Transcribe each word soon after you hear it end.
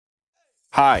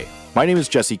Hi, my name is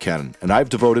Jesse Cannon, and I've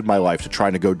devoted my life to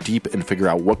trying to go deep and figure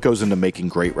out what goes into making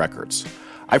great records.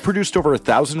 I've produced over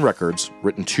 1,000 records,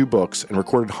 written 2 books, and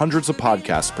recorded hundreds of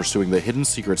podcasts pursuing the hidden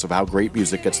secrets of how great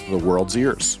music gets to the world's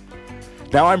ears.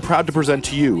 Now I'm proud to present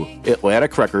to you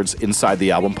Atlantic Records Inside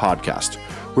the Album podcast,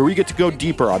 where we get to go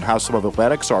deeper on how some of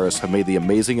Atlantic's artists have made the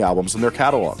amazing albums in their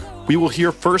catalog. We will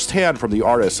hear firsthand from the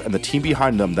artists and the team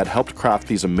behind them that helped craft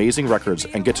these amazing records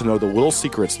and get to know the little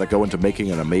secrets that go into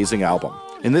making an amazing album.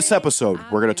 In this episode,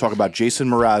 we're going to talk about Jason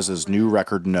Mraz's new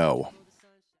record, No.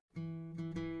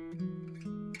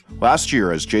 Last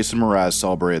year, as Jason Mraz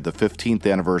celebrated the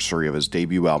 15th anniversary of his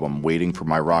debut album, Waiting for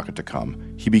My Rocket to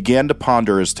Come, he began to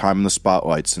ponder his time in the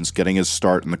spotlight since getting his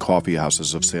start in the coffee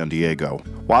houses of San Diego.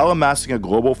 While amassing a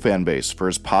global fan base for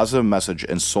his positive message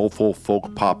and soulful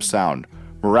folk pop sound,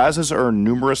 Mraz has earned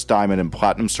numerous diamond and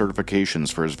platinum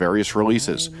certifications for his various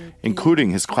releases, including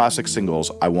his classic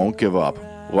singles I Won't Give Up,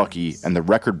 Lucky, and the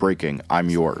record-breaking I'm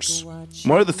Yours.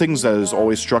 One of the things that has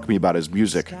always struck me about his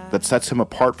music that sets him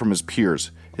apart from his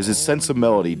peers is his sense of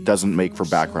melody doesn't make for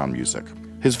background music.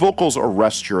 His vocals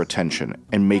arrest your attention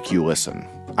and make you listen.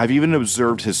 I've even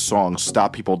observed his songs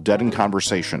stop people dead in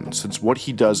conversation, since what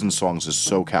he does in songs is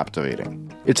so captivating.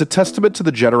 It's a testament to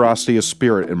the generosity of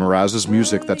spirit in Mraz's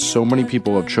music that so many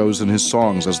people have chosen his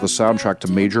songs as the soundtrack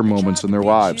to major moments in their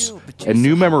lives, and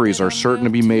new memories are certain to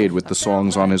be made with the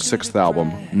songs on his 6th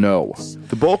album, No.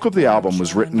 The bulk of the album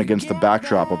was written against the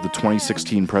backdrop of the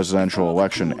 2016 presidential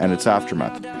election and its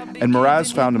aftermath, and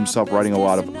Mraz found himself writing a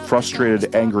lot of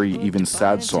frustrated, angry, even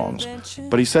sad songs,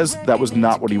 but he says that was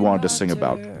not what he wanted to sing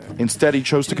about. Instead, he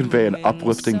chose to convey an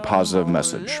uplifting, positive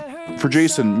message. For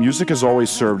Jason, music has always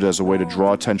served as a way to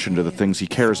draw attention to the things he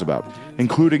cares about,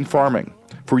 including farming.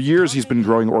 For years, he's been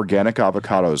growing organic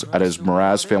avocados at his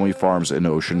Mraz family farms in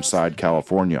Oceanside,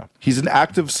 California. He's an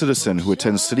active citizen who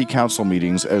attends city council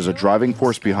meetings as a driving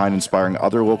force behind inspiring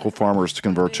other local farmers to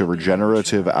convert to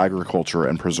regenerative agriculture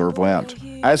and preserve land.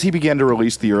 As he began to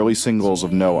release the early singles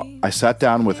of No, I sat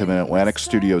down with him in Atlantic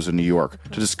Studios in New York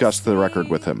to discuss the record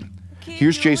with him.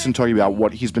 Here's Jason talking about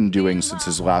what he's been doing since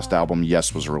his last album,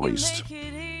 Yes, was released.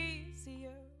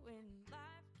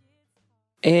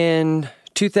 In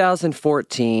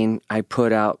 2014, I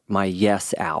put out my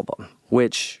Yes album,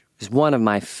 which is one of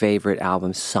my favorite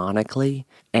albums sonically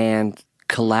and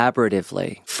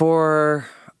collaboratively. For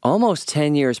almost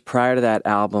 10 years prior to that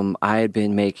album, I had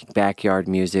been making backyard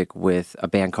music with a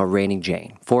band called Raining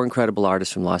Jane, 4 incredible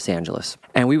artists from Los Angeles.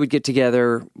 And we would get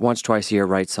together once, twice a year,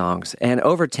 write songs. And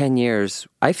over 10 years,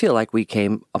 I feel like we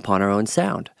came upon our own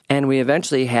sound. And we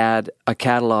eventually had a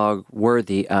catalog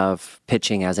worthy of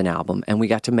pitching as an album, and we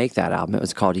got to make that album. It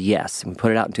was called Yes, and we put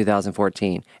it out in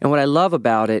 2014. And what I love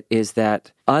about it is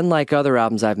that, unlike other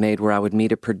albums I've made where I would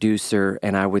meet a producer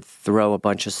and I would throw a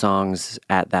bunch of songs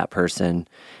at that person,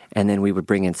 and then we would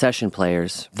bring in session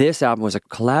players, this album was a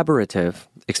collaborative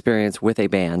experience with a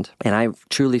band, and I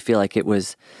truly feel like it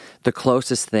was the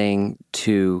closest thing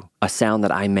to a sound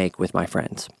that I make with my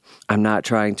friends. I'm not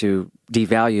trying to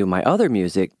devalue my other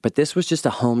music, but this was just a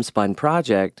homespun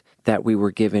project that we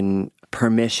were given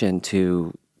permission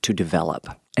to develop.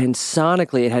 And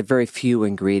sonically, it had very few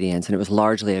ingredients, and it was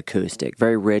largely acoustic,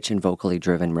 very rich and vocally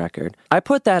driven record. I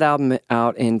put that album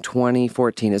out in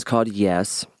 2014. It's called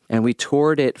Yes, and we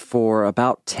toured it for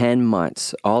about 10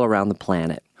 months all around the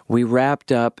planet. We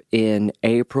wrapped up in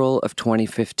April of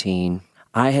 2015.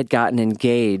 I had gotten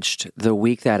engaged the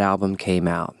week that album came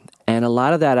out. And a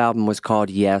lot of that album was called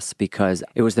Yes because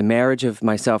it was the marriage of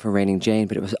myself and Raining Jane,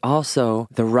 but it was also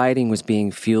the writing was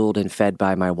being fueled and fed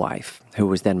by my wife, who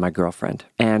was then my girlfriend.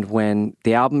 And when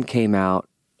the album came out,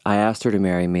 I asked her to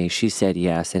marry me. She said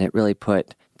yes, and it really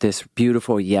put this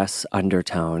beautiful yes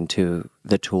undertone to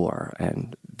the tour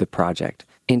and the project.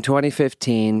 In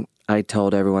 2015, I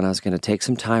told everyone I was going to take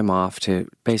some time off to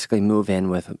basically move in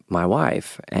with my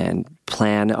wife and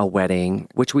plan a wedding,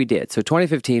 which we did. So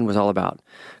 2015 was all about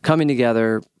coming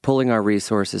together, pulling our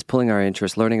resources, pulling our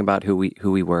interests, learning about who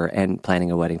we were, and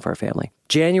planning a wedding for our family.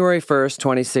 January 1st,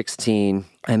 2016,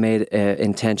 I made an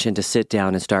intention to sit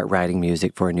down and start writing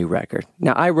music for a new record.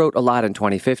 Now, I wrote a lot in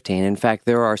 2015. In fact,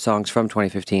 there are songs from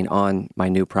 2015 on my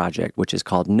new project, which is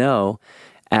called No,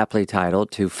 aptly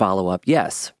titled to follow up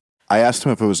Yes. I asked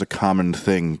him if it was a common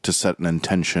thing to set an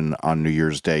intention on New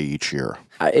Year's Day each year.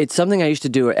 It's something I used to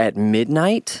do at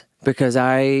midnight because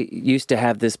I used to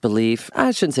have this belief,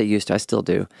 I shouldn't say used to, I still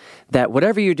do, that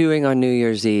whatever you're doing on New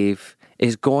Year's Eve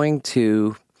is going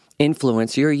to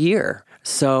influence your year.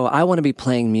 So I want to be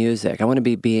playing music. I want to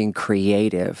be being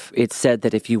creative. It's said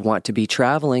that if you want to be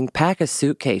traveling, pack a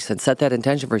suitcase and set that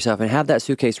intention for yourself and have that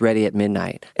suitcase ready at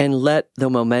midnight. And let the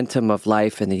momentum of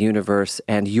life and the universe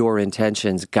and your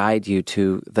intentions guide you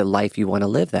to the life you want to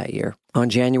live that year. On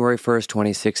January 1st,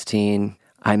 2016,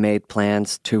 I made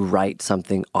plans to write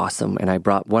something awesome, and I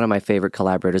brought one of my favorite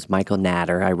collaborators, Michael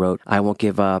Natter. I wrote I Won't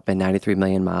Give Up and 93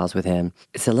 Million Miles with him.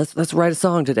 I said, let's write a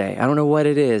song today. I don't know what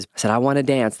it is. I said, I want to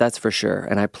dance, that's for sure.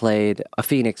 And I played a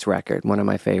Phoenix record, one of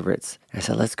my favorites. I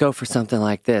said, let's go for something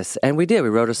like this. And we did. We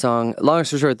wrote a song. Long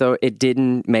story short, though, it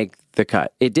didn't make the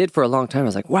cut. It did for a long time. I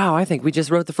was like, wow, I think we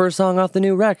just wrote the first song off the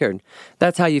new record.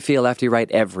 That's how you feel after you write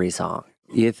every song.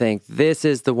 You think, this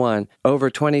is the one.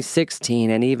 Over 2016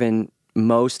 and even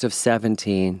most of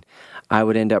 17, I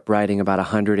would end up writing about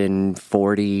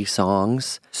 140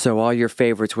 songs. So all your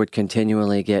favorites would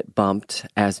continually get bumped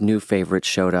as new favorites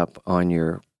showed up on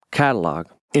your catalog.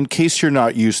 In case you're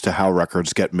not used to how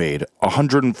records get made,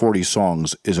 140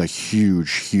 songs is a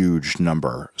huge, huge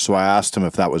number. So I asked him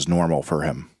if that was normal for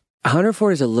him.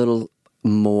 140 is a little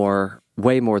more,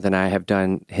 way more than I have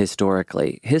done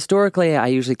historically. Historically, I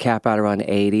usually cap out around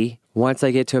 80. Once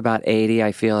I get to about 80,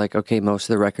 I feel like, okay, most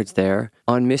of the record's there.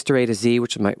 On Mr. A to Z,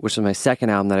 which was my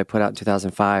second album that I put out in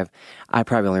 2005, I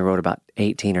probably only wrote about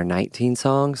 18 or 19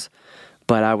 songs.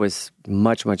 But I was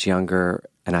much, much younger,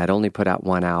 and I'd only put out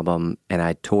one album, and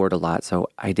I toured a lot, so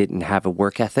I didn't have a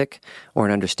work ethic or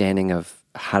an understanding of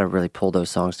how to really pull those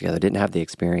songs together. I didn't have the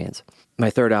experience. My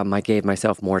third album, I gave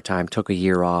myself more time, took a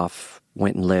year off,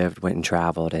 went and lived, went and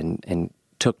traveled, and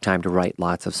took time to write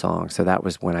lots of songs. So that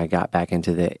was when I got back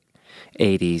into the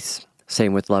 80s.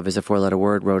 Same with Love is a Four-Letter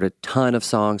Word. Wrote a ton of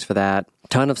songs for that.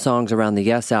 Ton of songs around the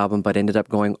Yes album, but ended up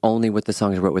going only with the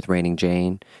songs I wrote with Raining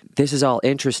Jane. This is all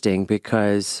interesting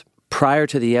because prior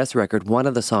to the Yes record, one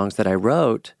of the songs that I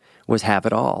wrote was Have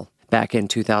It All back in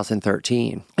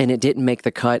 2013. And it didn't make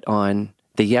the cut on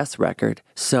the Yes record.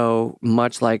 So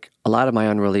much like a lot of my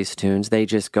unreleased tunes, they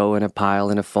just go in a pile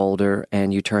in a folder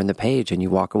and you turn the page and you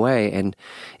walk away. And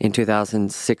in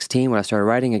 2016, when I started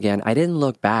writing again, I didn't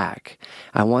look back.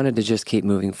 I wanted to just keep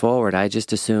moving forward. I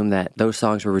just assumed that those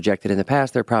songs were rejected in the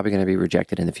past. They're probably going to be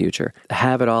rejected in the future.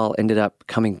 Have It All ended up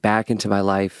coming back into my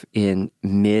life in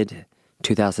mid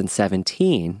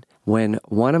 2017 when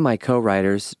one of my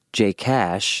co-writers, Jay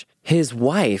Cash, his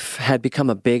wife had become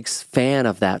a big fan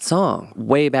of that song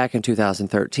way back in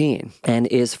 2013 and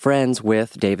is friends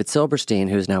with David Silberstein,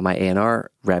 who's now my A&R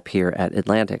rep here at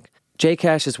Atlantic. Jay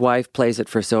Cash's wife plays it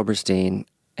for Silberstein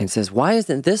and says, why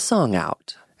isn't this song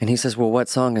out? And he says, well, what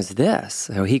song is this?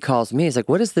 So he calls me. He's like,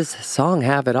 what does this song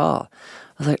Have It All?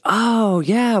 I was like, oh,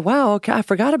 yeah, wow, okay, I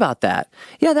forgot about that.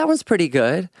 Yeah, that one's pretty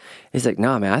good. He's like,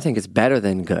 no, man, I think it's better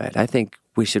than good. I think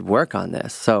we should work on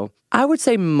this. So I would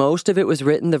say most of it was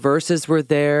written. The verses were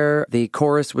there. The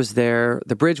chorus was there.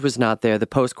 The bridge was not there. The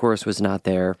post-chorus was not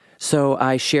there. So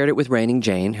I shared it with Raining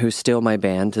Jane, who's still my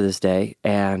band to this day,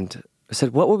 and I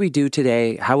said, what would we do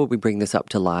today? How would we bring this up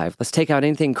to live? Let's take out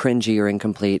anything cringy or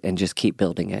incomplete and just keep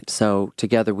building it. So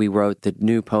together we wrote the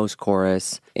new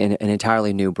post-chorus and an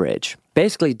entirely new bridge.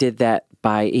 Basically did that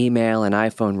by email and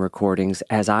iPhone recordings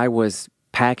as I was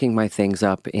packing my things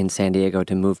up in San Diego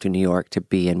to move to New York to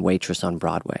be in Waitress on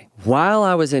Broadway. While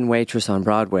I was in Waitress on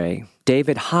Broadway,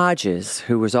 David Hodges,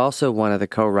 who was also one of the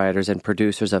co-writers and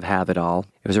producers of Have It All,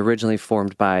 it was originally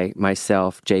formed by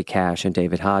myself, Jay Cash, and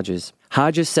David Hodges.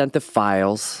 Hodges sent the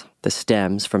files, the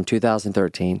stems from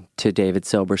 2013 to David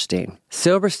Silberstein.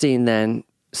 Silberstein then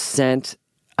sent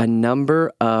a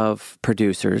number of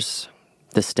producers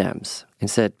the stems and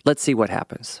said, let's see what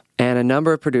happens. And a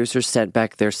number of producers sent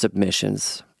back their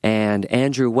submissions. And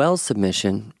Andrew Wells'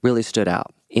 submission really stood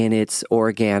out in its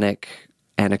organic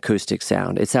and acoustic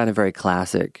sound. It sounded very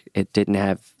classic. It didn't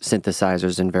have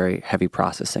synthesizers and very heavy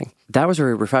processing. That was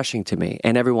very refreshing to me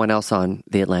and everyone else on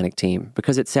the Atlantic team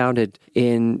because it sounded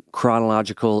in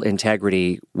chronological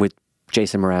integrity with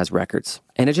Jason Mraz records.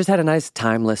 And it just had a nice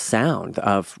timeless sound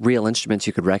of real instruments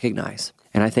you could recognize.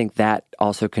 And I think that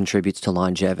also contributes to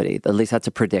longevity. At least that's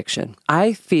a prediction.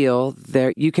 I feel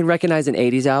that you can recognize an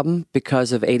 80s album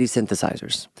because of 80s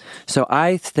synthesizers. So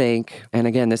I think, and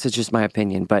again, this is just my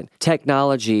opinion, but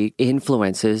technology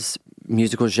influences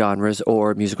musical genres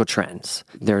or musical trends.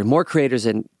 There are more creators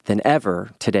than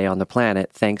ever today on the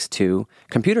planet thanks to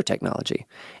computer technology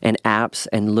and apps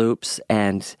and loops,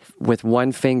 and with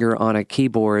one finger on a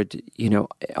keyboard,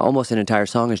 almost an entire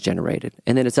song is generated.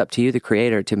 And then it's up to you, the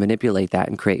creator, to manipulate that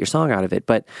and create your song out of it.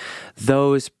 But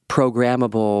those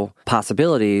programmable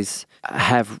possibilities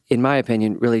have, in my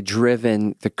opinion, really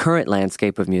driven the current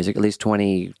landscape of music, at least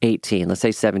 2018, let's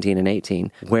say 17 and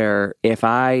 18, where if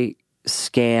I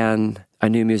scan A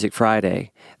New Music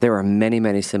Friday, there are many,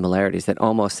 many similarities that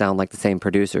almost sound like the same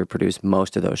producer produced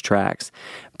most of those tracks.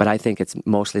 But I think it's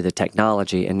mostly the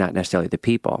technology and not necessarily the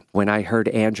people. When I heard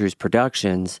Andrew's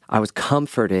productions, I was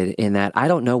comforted in that I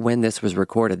don't know when this was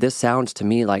recorded. This sounds to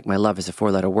me like My Love is a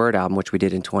Four-Letter Word album, which we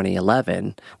did in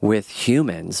 2011, with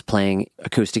humans playing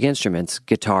acoustic instruments,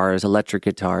 guitars, electric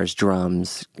guitars,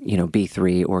 drums,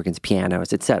 B3, organs,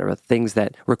 pianos, etc., things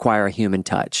that require a human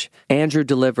touch. Andrew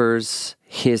delivers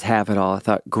his Have It All. I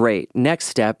thought, great. Next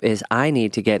step is I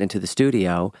need to get into the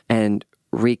studio and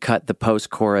recut the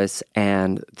post-chorus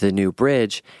and the new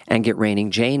bridge and get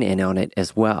Raining Jane in on it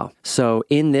as well. So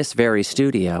in this very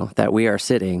studio that we are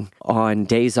sitting on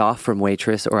days off from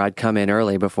Waitress, or I'd come in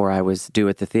early before I was due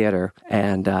at the theater,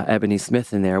 and Ebony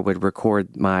Smith in there would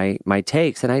record my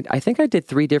takes. And I think I did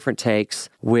 3 different takes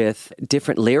with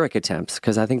different lyric attempts,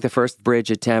 because I think the first bridge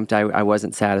attempt, I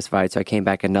wasn't satisfied, so I came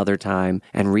back another time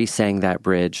and re-sang that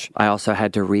bridge. I also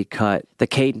had to recut the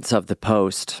cadence of the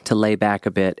post to lay back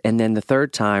a bit. And then the third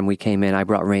time we came in, I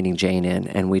brought Raining Jane in,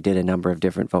 and we did a number of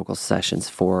different vocal sessions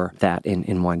for that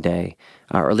in one day,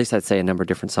 or at least I'd say a number of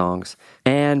different songs.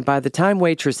 And by the time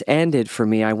Waitress ended for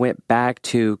me, I went back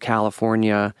to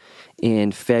California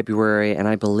in February, and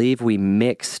I believe we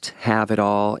mixed Have It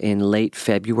All in late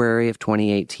February of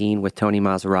 2018 with Tony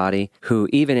Maserati, who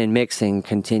even in mixing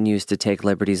continues to take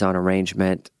liberties on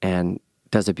arrangement and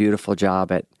does a beautiful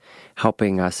job at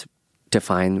helping us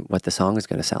define what the song is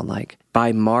going to sound like.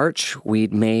 By March,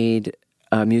 we'd made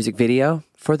a music video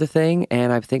for the thing,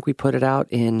 and I think we put it out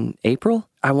in April.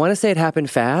 I want to say it happened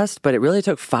fast, but it really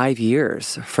took 5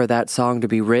 years for that song to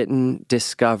be written,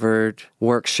 discovered,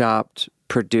 workshopped,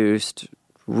 produced,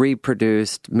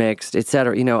 reproduced, mixed,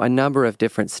 etc. A number of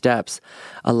different steps,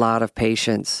 a lot of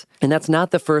patience. And that's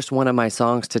not the first one of my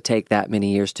songs to take that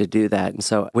many years to do that. And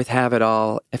so with Have It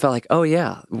All, I felt like, oh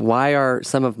yeah, why are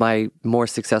some of my more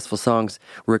successful songs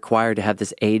required to have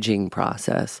this aging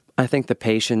process? I think the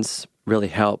patience really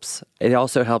helps. It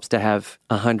also helps to have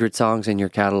 100 songs in your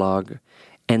catalog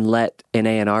and let an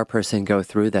A&R person go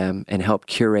through them and help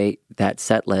curate that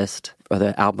set list or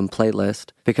the album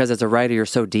playlist. Because as a writer, you're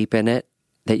so deep in it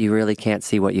that you really can't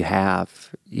see what you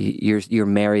have. You're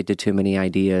married to too many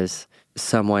ideas.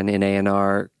 Someone in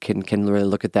A&R can really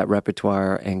look at that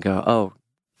repertoire and go, oh,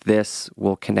 this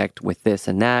will connect with this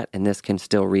and that, and this can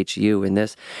still reach you in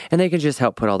this. And they can just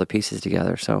help put all the pieces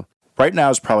together. So right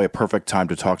now is probably a perfect time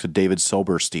to talk to David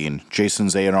Silberstein,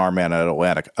 Jason's A&R man at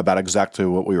Atlantic, about exactly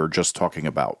what we were just talking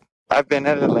about. I've been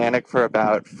at Atlantic for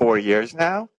about 4 years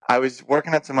now. I was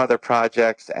working on some other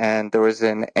projects, and there was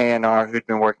an A&R who'd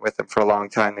been working with him for a long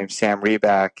time named Sam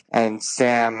Reback. And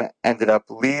Sam ended up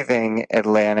leaving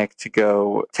Atlantic to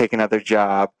go take another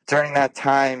job. During that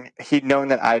time, he'd known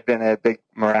that I'd been a big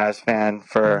Mraz fan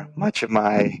for much of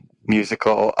my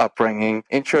musical upbringing,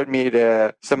 introed me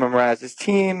to some of Mraz's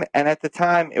team, and at the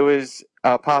time it was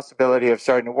a possibility of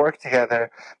starting to work together,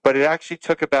 but it actually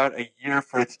took about a year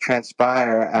for it to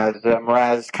transpire as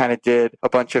Mraz kind of did a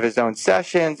bunch of his own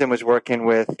sessions and was working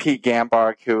with Pete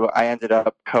Gambarg, who I ended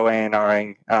up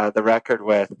co-A&Ring the record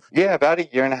with. Yeah, about a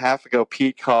year and a half ago,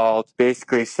 Pete called,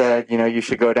 basically said, you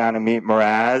should go down and meet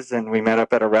Mraz, and we met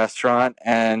up at a restaurant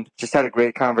and just had a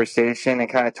great conversation and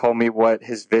kind of told me what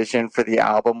his vision for the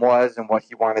album was and what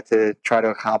he wanted to try to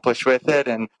accomplish with it,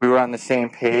 and we were on the same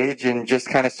page and just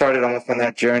kind of started off on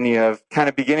that journey of kind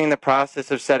of beginning the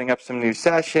process of setting up some new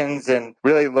sessions and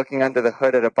really looking under the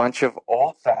hood at a bunch of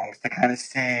old songs to kind of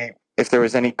see if there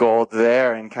was any gold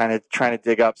there and kind of trying to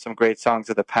dig up some great songs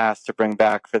of the past to bring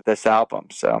back for this album.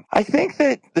 So I think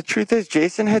that the truth is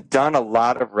Jason had done a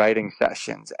lot of writing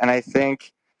sessions, and I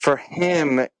think for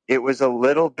him it was a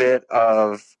little bit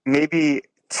of maybe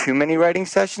too many writing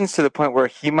sessions to the point where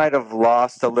he might have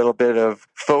lost a little bit of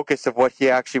focus of what he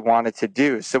actually wanted to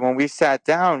do. So when we sat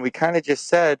down, we kind of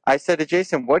just I said to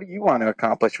Jason, what do you want to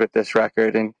accomplish with this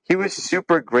record? And he was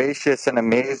super gracious and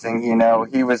amazing.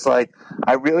 He was like,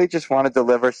 I really just want to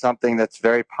deliver something that's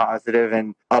very positive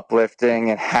and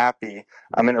uplifting and happy.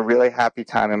 I'm in a really happy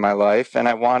time in my life, and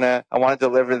I want to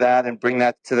deliver that and bring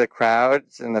that to the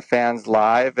crowds and the fans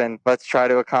live, and let's try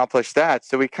to accomplish that.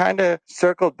 So we kind of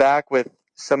circled back with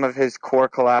some of his core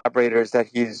collaborators that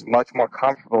he's much more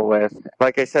comfortable with.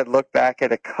 Like I said, look back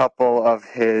at a couple of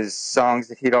his songs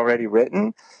that he'd already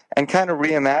written and kind of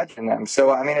reimagine them.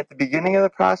 So, at the beginning of the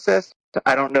process,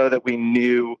 I don't know that we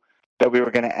knew that we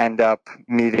were going to end up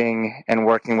meeting and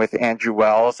working with Andrew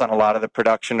Wells on a lot of the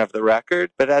production of the record.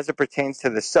 But as it pertains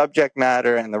to the subject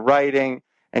matter and the writing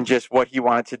and just what he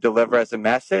wanted to deliver as a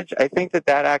message, I think that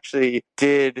actually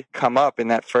did come up in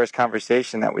that first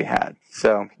conversation that we had.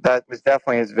 So that was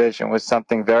definitely his vision, was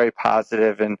something very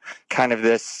positive and kind of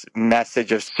this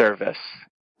message of service.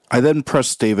 I then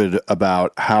pressed David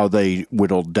about how they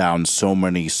whittled down so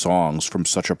many songs from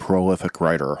such a prolific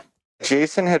writer.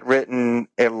 Jason had written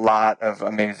a lot of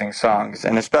amazing songs,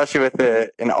 and especially with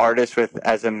an artist with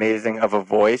as amazing of a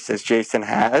voice as Jason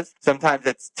has, sometimes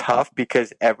it's tough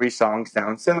because every song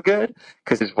sounds so good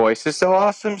because his voice is so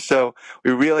awesome. So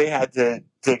we really had to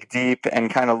dig deep and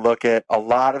kind of look at a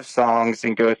lot of songs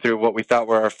and go through what we thought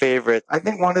were our favorites. I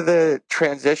think one of the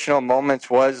transitional moments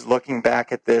was looking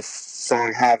back at this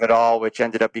song Have It All, which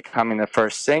ended up becoming the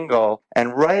first single.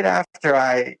 And right after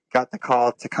I got the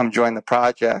call to come join the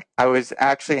project, I was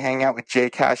actually hanging out with Jay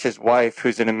Cash's wife,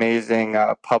 who's an amazing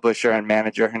publisher and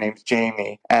manager. Her name's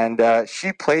Jamie. And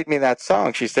she played me that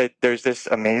song. She said, there's this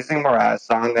amazing Mraz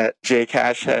song that Jay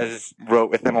Cash has wrote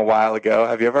with him a while ago.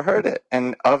 Have you ever heard it?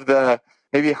 And of the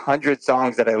maybe 100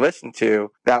 songs that I listened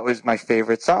to, that was my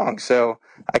favorite song. So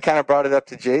I kind of brought it up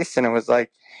to Jason and was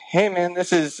like, hey man,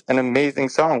 this is an amazing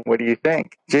song. What do you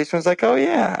think? Jason was like, oh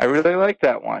yeah, I really like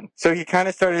that one. So he kind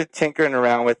of started tinkering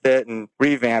around with it and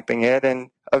revamping it.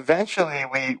 And eventually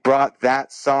we brought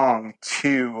that song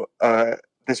to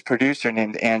this producer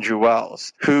named Andrew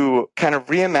Wells, who kind of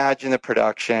reimagined the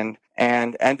production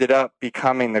and ended up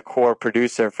becoming the core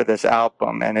producer for this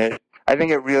album. And I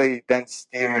think it really then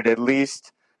steered at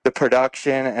least the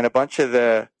production and a bunch of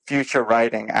the future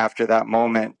writing after that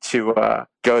moment to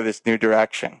go this new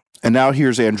direction. And now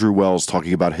here's Andrew Wells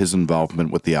talking about his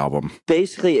involvement with the album.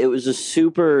 Basically, it was a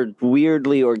super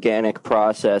weirdly organic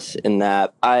process in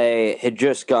that I had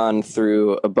just gone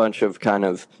through a bunch of kind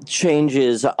of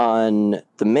changes on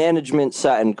the management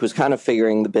side and was kind of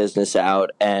figuring the business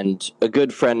out. And a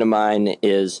good friend of mine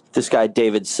is this guy,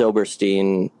 David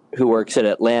Silberstein, who works at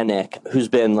Atlantic, who's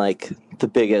been like the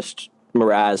biggest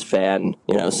Mraz fan,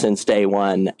 since day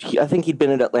one. I think he'd been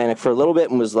at Atlantic for a little bit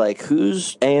and was like,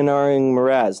 who's A&Ring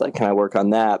Mraz? Like, can I work on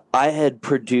that? I had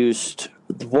produced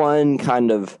one kind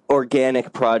of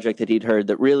organic project that he'd heard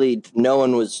that really no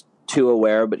one was too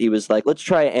aware, but he was like, let's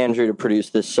try Andrew to produce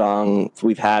this song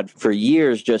we've had for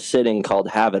years just sitting called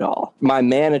Have It All. My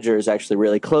manager is actually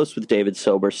really close with David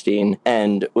Silberstein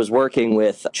and was working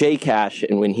with Jay Cash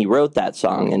and when he wrote that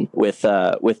song and with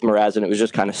Mraz, and it was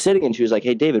just kind of sitting, and she was like,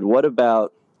 hey David, what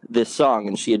about this song?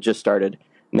 And she had just started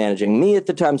managing me at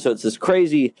the time, so it's this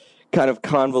crazy kind of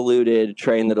convoluted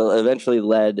train that eventually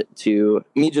led to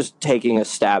me just taking a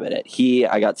stab at it.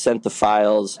 I got sent the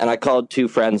files, and I called two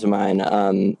friends of mine,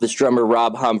 this drummer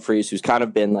Rob Humphreys, who's kind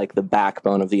of been like the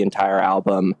backbone of the entire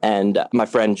album, and my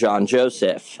friend John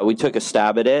Joseph. We took a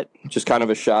stab at it, just kind of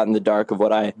a shot in the dark of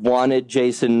what I wanted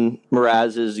Jason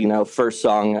Mraz's, first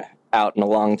song out in a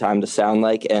long time to sound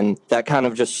like, and that kind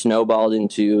of just snowballed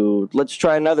into let's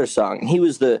try another song. And he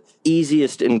was the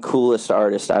easiest and coolest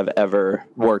artist I've ever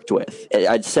worked with.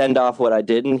 I'd send off what I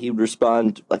did and he'd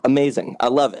respond like, amazing, I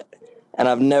love it. And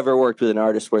I've never worked with an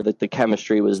artist where the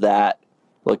chemistry was that,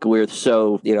 like we're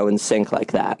so in sync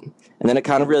like that. And then it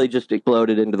kind of really just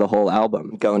exploded into the whole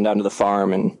album, going down to the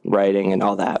farm and writing and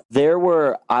all that. There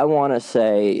were, I want to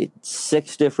say,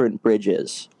 6 different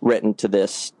bridges written to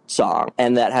this song,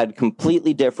 and that had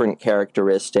completely different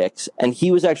characteristics. And he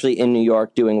was actually in New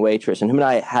York doing Waitress, and him and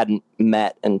I hadn't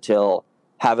met until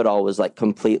Have It All was like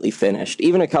completely finished.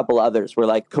 Even a couple others were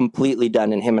like completely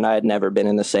done, and him and I had never been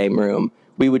in the same room.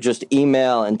 We would just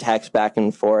email and text back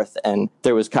and forth, and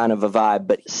there was kind of a vibe.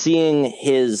 But seeing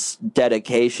his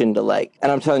dedication to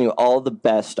and I'm telling you, all the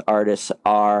best artists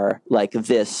are like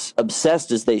this,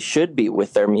 obsessed as they should be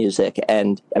with their music.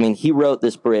 And I mean, he wrote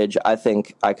this bridge. I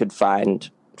think I could find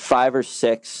 5 or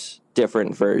 6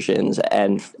 different versions,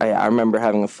 and I remember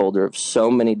having a folder of so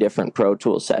many different Pro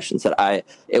Tools sessions that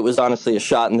it was honestly a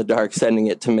shot in the dark sending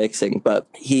it to mixing, but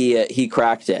he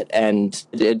cracked it, and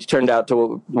it turned out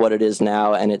to what it is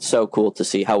now, and it's so cool to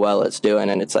see how well it's doing.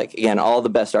 And it's like, again, all the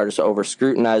best artists over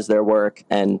scrutinize their work,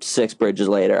 and 6 bridges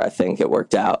later, I think it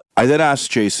worked out. I then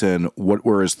asked Jason what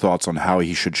were his thoughts on how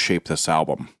he should shape this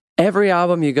album. Every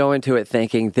album you go into it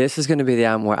thinking, this is going to be the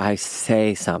album where I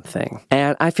say something.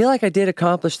 And I feel like I did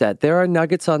accomplish that. There are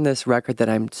nuggets on this record that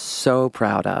I'm so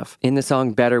proud of. In the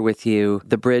song Better With You,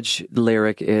 the bridge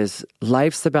lyric is,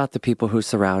 life's about the people who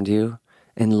surround you,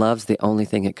 and love's the only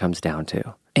thing it comes down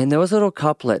to. And those little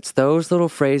couplets, those little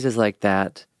phrases like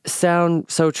that, sound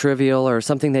so trivial or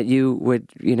something that you would,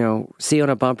 see on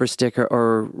a bumper sticker,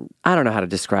 or I don't know how to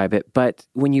describe it, but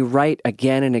when you write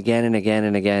again and again and again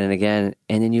and again and again,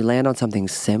 and then you land on something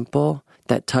simple,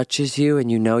 that touches you and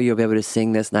you know you'll be able to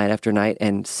sing this night after night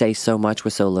and say so much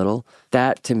with so little,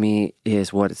 that to me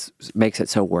is what makes it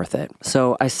so worth it.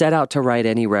 So I set out to write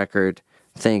any record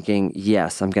thinking,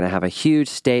 yes, I'm going to have a huge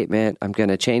statement. I'm going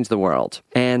to change the world.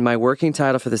 And my working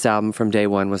title for this album from day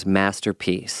one was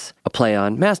Masterpiece, a play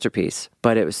on masterpiece.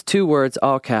 But it was 2 words,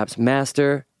 all caps,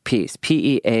 Masterpiece,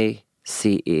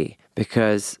 P-E-A-C-E,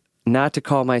 because not to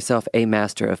call myself a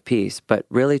master of peace, but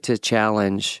really to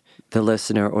challenge the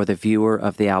listener or the viewer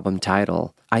of the album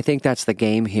title. I think that's the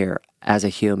game here as a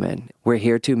human. We're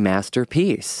here to master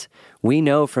peace. We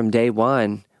know from day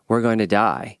one we're going to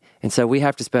die. And so we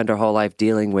have to spend our whole life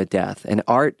dealing with death. And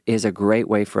art is a great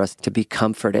way for us to be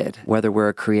comforted, whether we're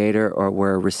a creator or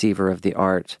we're a receiver of the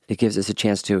art. It gives us a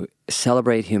chance to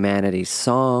celebrate humanity's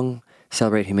song,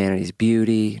 celebrate humanity's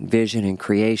beauty, vision, and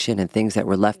creation, and things that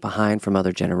were left behind from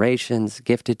other generations,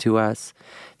 gifted to us,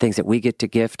 things that we get to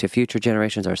gift to future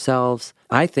generations ourselves.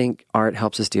 I think art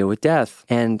helps us deal with death.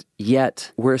 And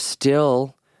yet we're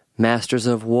still masters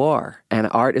of war. And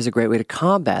art is a great way to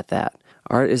combat that.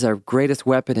 Art is our greatest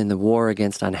weapon in the war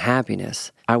against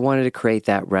unhappiness. I wanted to create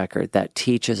that record that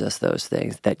teaches us those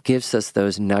things, that gives us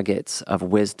those nuggets of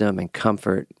wisdom and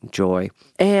comfort, and joy.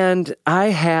 And I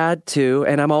had to,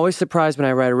 and I'm always surprised when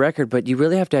I write a record, but you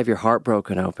really have to have your heart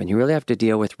broken open. You really have to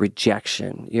deal with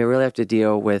rejection. You really have to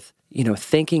deal with,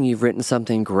 thinking you've written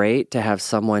something great to have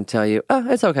someone tell you, oh,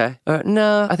 it's okay.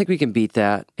 No, I think we can beat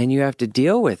that. And you have to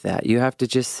deal with that. You have to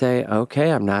just say,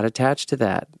 okay, I'm not attached to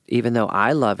that. Even though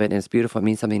I love it and it's beautiful, it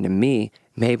means something to me,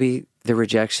 maybe the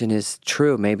rejection is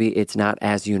true. Maybe it's not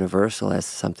as universal as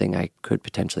something I could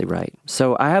potentially write.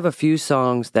 So I have a few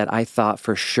songs that I thought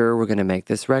for sure were going to make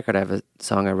this record. I have a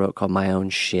song I wrote called My Own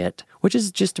Shit, which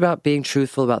is just about being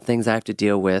truthful about things I have to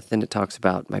deal with. And it talks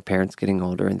about my parents getting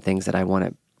older and things that I want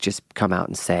to just come out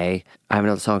and say. I have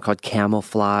another song called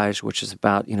Camouflage, which is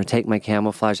about, take my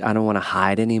camouflage. I don't want to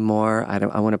hide anymore.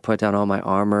 I want to put down all my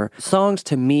armor. Songs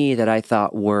to me that I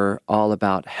thought were all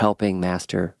about helping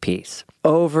master peace.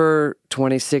 Over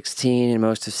 2016 and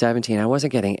most of 17, I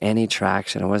wasn't getting any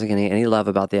traction. I wasn't getting any love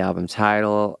about the album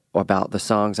title or about the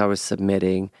songs I was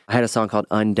submitting. I had a song called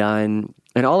Undone.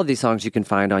 And all of these songs you can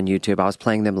find on YouTube. I was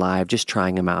playing them live, just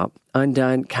trying them out.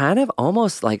 Undone, kind of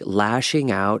almost like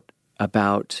lashing out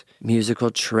about musical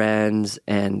trends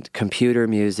and computer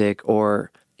music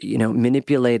or,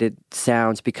 manipulated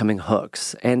sounds becoming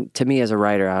hooks. And to me as a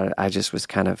writer, I just was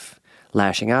kind of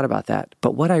lashing out about that.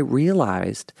 But what I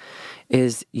realized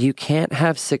is you can't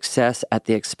have success at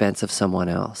the expense of someone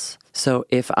else. So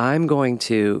if I'm going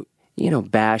to,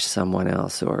 bash someone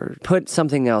else or put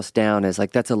something else down as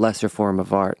like that's a lesser form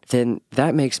of art, then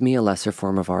that makes me a lesser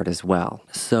form of art as well.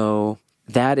 So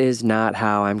that is not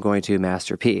how I'm going to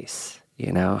master peace.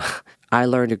 I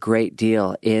learned a great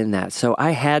deal in that. So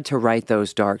I had to write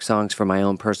those dark songs for my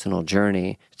own personal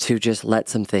journey to just let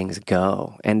some things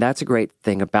go. And that's a great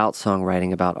thing about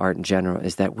songwriting, about art in general,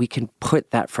 is that we can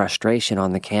put that frustration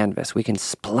on the canvas. We can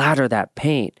splatter that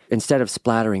paint. Instead of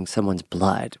splattering someone's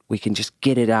blood, we can just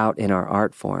get it out in our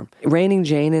art form. Raining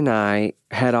Jane and I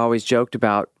had always joked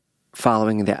about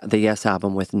following the Yes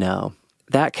album with No.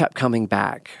 That kept coming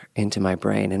back into my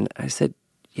brain. And I said,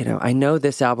 I know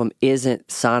this album isn't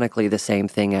sonically the same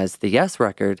thing as the Yes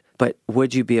record, but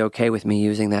would you be okay with me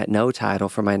using that No title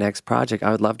for my next project?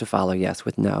 I would love to follow Yes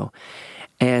with No.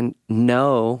 And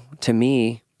No, to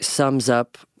me, sums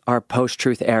up our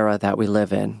post-truth era that we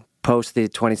live in, post the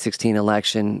 2016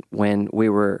 election when we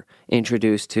were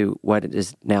introduced to what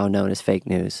is now known as fake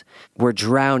news. We're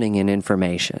drowning in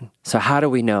information. So how do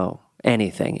we know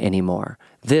anything anymore?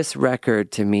 This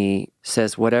record, to me,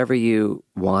 says whatever you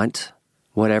want,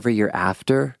 whatever you're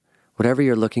after, whatever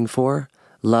you're looking for,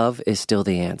 love is still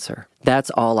the answer. That's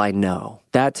all I know.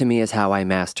 That to me is how I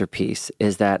master peace,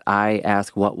 is that I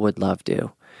ask, what would love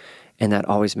do? And that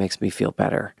always makes me feel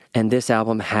better. And this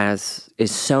album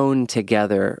is sewn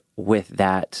together with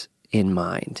that in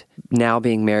mind. Now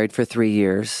being married for 3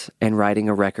 years and writing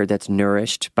a record that's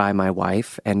nourished by my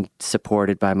wife and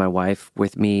supported by my wife,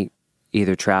 with me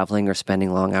either traveling or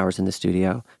spending long hours in the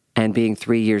studio, and being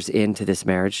 3 years into this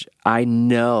marriage, I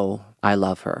know I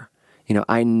love her.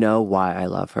 I know why I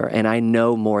love her. And I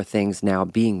know more things now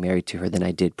being married to her than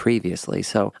I did previously.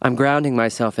 So I'm grounding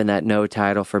myself in that No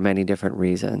title for many different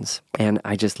reasons. And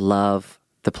I just love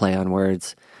the play on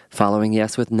words, following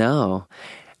Yes with No.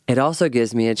 It also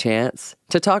gives me a chance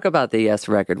to talk about the Yes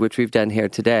record, which we've done here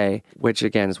today, which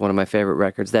again is one of my favorite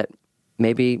records that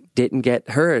maybe didn't get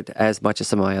heard as much as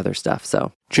some of my other stuff.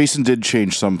 So Jason did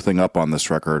change something up on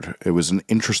this record. It was an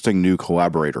interesting new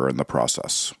collaborator in the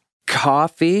process.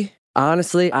 Coffee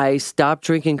Honestly, I stopped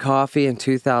drinking coffee in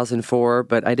 2004,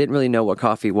 but I didn't really know what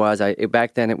coffee was.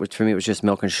 Back then, for me, it was just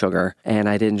milk and sugar, and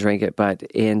I didn't drink it. But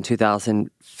in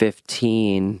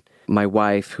 2015, my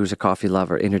wife, who's a coffee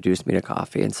lover, introduced me to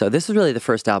coffee. And so this is really the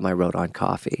first album I wrote on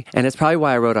coffee. And it's probably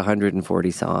why I wrote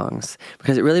 140 songs,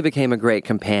 because it really became a great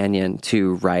companion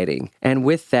to writing. And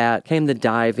with that came the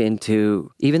dive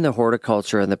into even the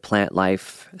horticulture and the plant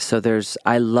life. So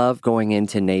I love going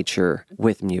into nature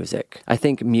with music. I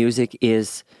think music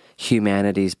is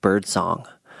humanity's birdsong.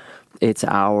 It's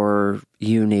our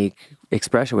unique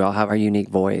expression. We all have our unique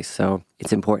voice. So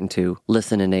it's important to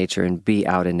listen to nature and be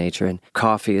out in nature. And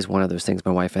coffee is one of those things.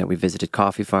 My wife and I, we visited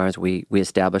coffee farms. We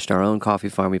established our own coffee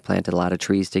farm. We planted a lot of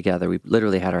trees together. We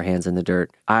literally had our hands in the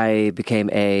dirt. I became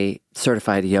a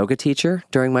certified yoga teacher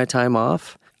during my time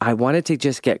off. I wanted to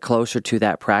just get closer to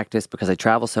that practice because I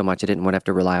travel so much. I didn't want to have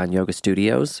to rely on yoga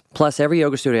studios. Plus, every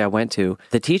yoga studio I went to,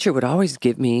 the teacher would always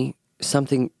give me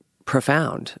something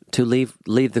profound to leave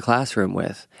the classroom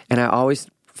with. And I always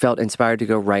felt inspired to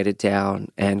go write it down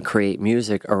and create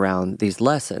music around these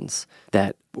lessons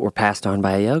that were passed on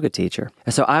by a yoga teacher.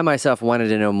 And so I myself wanted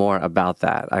to know more about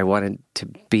that. I wanted to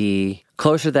be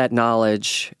closer to that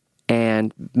knowledge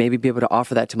and maybe be able to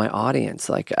offer that to my audience.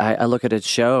 Like I look at a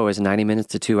show as 90 minutes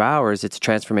to 2 hours. It's a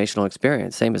transformational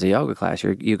experience, same as a yoga class.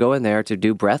 You go in there to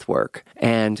do breath work.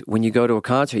 And when you go to a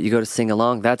concert, you go to sing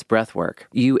along, that's breath work.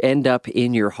 You end up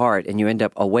in your heart and you end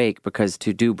up awake, because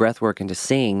to do breath work and to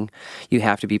sing, you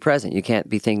have to be present. You can't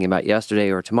be thinking about yesterday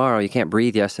or tomorrow. You can't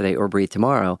breathe yesterday or breathe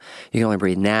tomorrow. You can only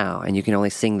breathe now, and you can only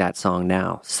sing that song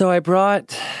now. So I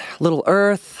brought a little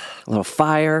earth, a little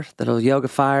fire, the little yoga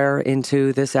fire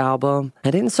into this album. I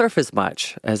didn't surf as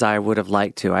much as I would have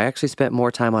liked to. I actually spent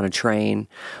more time on a train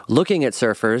looking at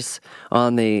surfers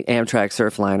on the Amtrak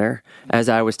Surfliner as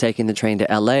I was taking the train to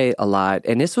LA a lot.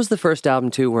 And this was the first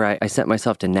album, too, where I sent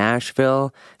myself to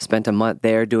Nashville, spent a month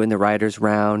there doing the writer's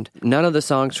round. None of the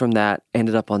songs from that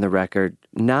ended up on the record.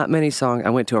 Not many songs.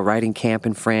 I went to a writing camp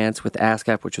in France with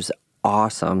ASCAP, which was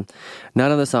awesome.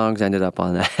 None of the songs ended up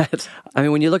on that. I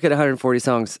mean, when you look at 140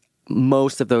 songs,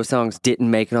 most of those songs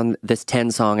didn't make it on this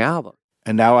 10-song album.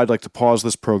 And now I'd like to pause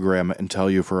this program and tell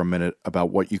you for a minute about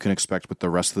what you can expect with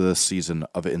the rest of this season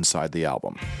of Inside the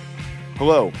Album.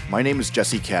 Hello, my name is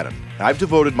Jesse Cannon, and I've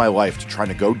devoted my life to trying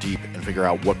to go deep and figure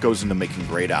out what goes into making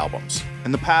great albums.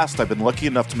 In the past, I've been lucky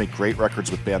enough to make great records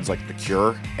with bands like The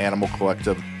Cure, Animal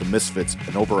Collective, The Misfits,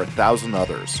 and over 1,000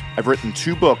 others. I've written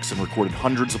 2 books and recorded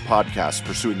hundreds of podcasts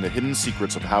pursuing the hidden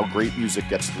secrets of how great music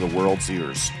gets to the world's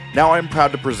ears. Now I am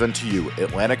proud to present to you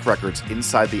Atlantic Records'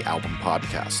 Inside the Album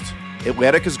podcast.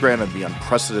 Atlantic has granted me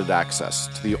unprecedented access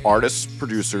to the artists,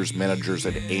 producers, managers,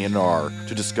 and A&R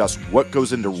to discuss what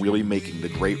goes into really making the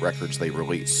great records they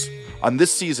release. On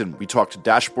this season, we talked to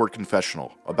Dashboard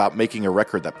Confessional about making a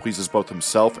record that pleases both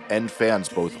himself and fans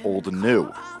both old and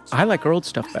new. I like our old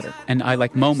stuff better, and I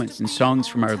like moments and songs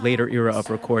from our later era of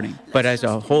recording. But as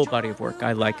a whole body of work,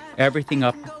 I like everything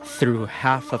up through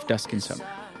half of Dusk in Summer.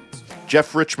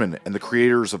 Jeff Richman and the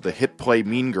creators of the hit play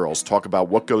Mean Girls talk about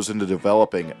what goes into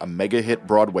developing a mega hit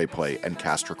Broadway play and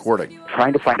cast recording.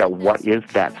 Trying to find out what is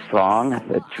that song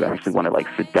that you actually want to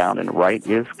sit down and write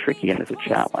is tricky and is a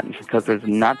challenge because there's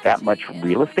not that much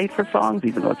real estate for songs,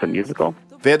 even though it's a musical.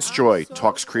 Vance Joy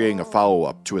talks creating a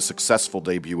follow-up to a successful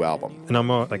debut album. And I'm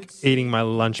more eating my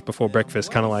lunch before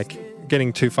breakfast, kind of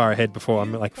getting too far ahead before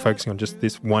I'm focusing on just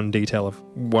this one detail of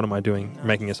what am I doing,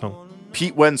 making a song.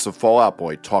 Pete Wentz of Fall Out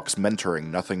Boy talks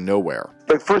mentoring Nothing Nowhere.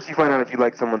 But first you find out if you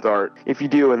like someone's art. If you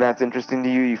do and that's interesting to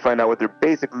you, you find out what their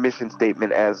basic mission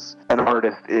statement as an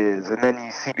artist is, and then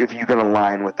you see if you can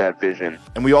align with that vision.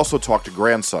 And we also talked to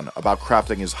Grandson about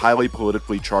crafting his highly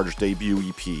politically charged debut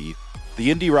EP,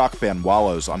 the indie rock band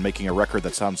Wallows on making a record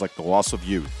that sounds like the loss of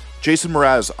youth, Jason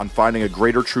Mraz on finding a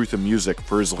greater truth in music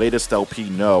for his latest LP,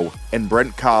 No, and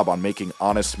Brent Cobb on making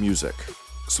honest music.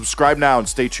 Subscribe now and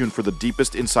stay tuned for the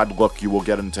deepest inside look you will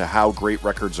get into how great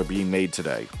records are being made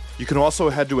today. You can also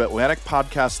head to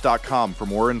AtlanticPodcast.com for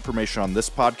more information on this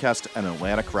podcast and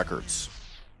Atlantic Records.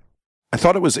 I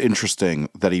thought it was interesting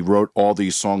that he wrote all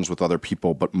these songs with other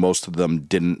people, but most of them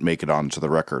didn't make it onto the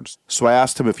records. So I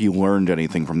asked him if he learned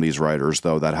anything from these writers,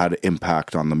 though, that had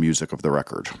impact on the music of the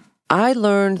record. I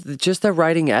learned just the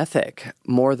writing ethic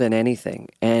more than anything.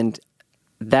 And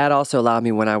that also allowed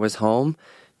me when I was home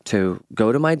to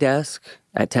go to my desk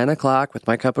at 10 o'clock with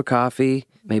my cup of coffee,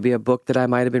 maybe a book that I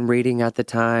might have been reading at the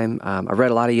time. I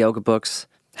read a lot of yoga books.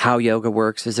 How Yoga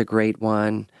Works is a great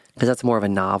one, because that's more of a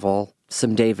novel.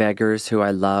 Some Dave Eggers, who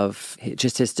I love,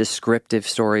 just his descriptive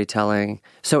storytelling.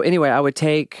 So anyway, I would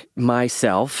take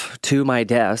myself to my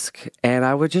desk and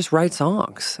I would just write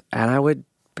songs. And I would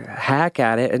hack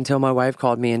at it until my wife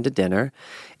called me into dinner.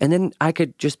 And then I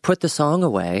could just put the song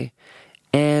away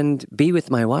and be with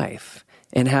my wife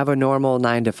and have a normal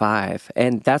 9 to 5.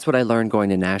 And that's what I learned going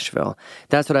to Nashville.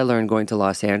 That's what I learned going to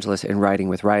Los Angeles and writing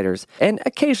with writers. And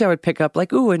occasionally I would pick up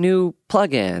like, a new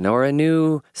plugin or a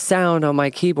new sound on my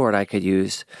keyboard I could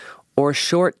use, or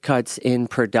shortcuts in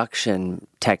production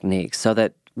techniques so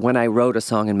that when I wrote a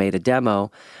song and made a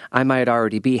demo, I might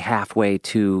already be halfway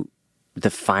to the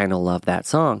final of that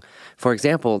song. For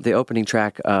example, the opening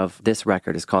track of this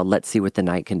record is called Let's See What the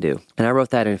Night Can Do. And I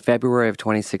wrote that in February of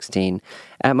 2016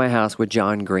 at my house with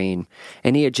John Green.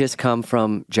 And he had just come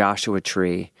from Joshua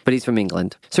Tree, but he's from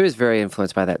England. So he was very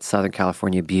influenced by that Southern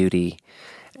California beauty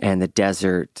and the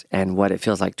desert and what it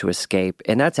feels like to escape.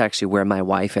 And that's actually where my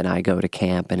wife and I go to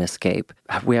camp and escape.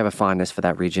 We have a fondness for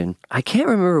that region. I can't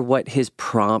remember what his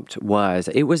prompt was.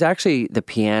 It was actually the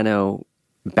piano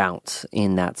bounce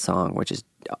in that song, which is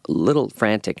a little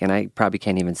frantic, and I probably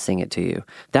can't even sing it to you.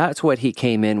 That's what he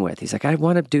came in with. He's like, I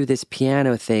want to do this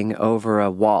piano thing over a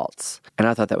waltz. And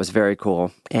I thought that was very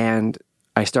cool. And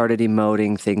I started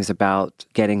emoting things about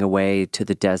getting away to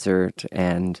the desert,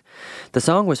 and the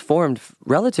song was formed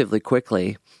relatively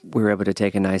quickly. We were able to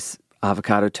take a nice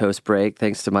avocado toast break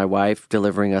thanks to my wife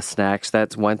delivering us snacks.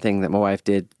 That's one thing that my wife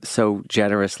did so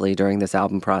generously during this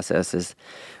album process is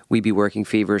we'd be working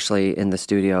feverishly in the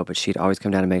studio, but she'd always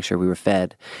come down to make sure we were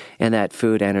fed. And that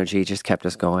food energy just kept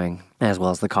us going, as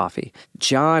well as the coffee.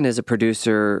 John is a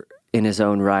producer in his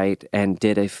own right and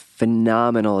did a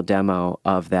phenomenal demo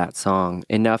of that song,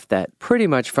 enough that pretty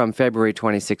much from February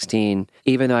 2016,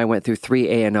 even though I went through 3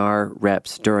 A&R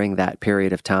reps during that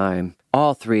period of time,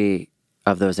 all 3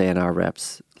 of those A&R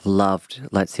reps loved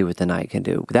Let's See What the Night Can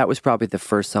Do. That was probably the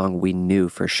first song we knew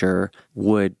for sure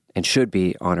would and should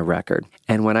be on a record.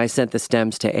 And when I sent the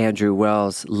stems to Andrew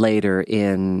Wells later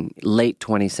in late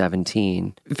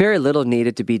 2017, very little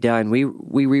needed to be done. We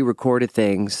re-recorded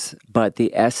things, but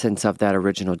the essence of that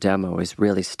original demo is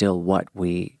really still what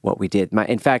we did.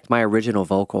 In fact, my original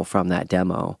vocal from that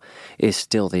demo is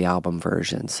still the album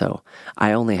version. So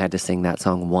I only had to sing that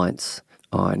song once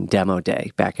on demo day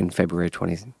back in February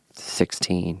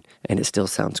 2016, and it still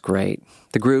sounds great.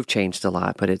 The groove changed a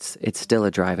lot, but it's still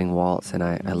a driving waltz, and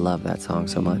I love that song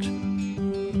so much.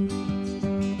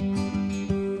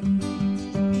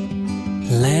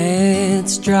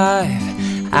 Let's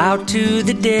drive out to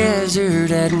the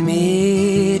desert at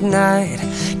midnight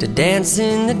to dance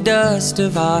in the dust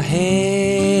of our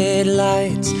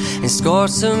headlights and score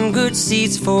some good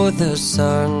seats for the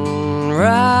sunrise.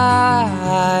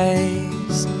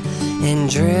 And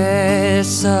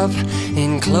dress up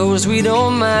in clothes we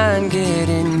don't mind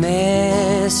getting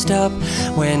messed up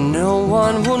when no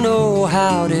one will know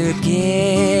how to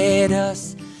get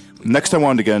us. Next, I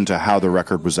wanted to get into how the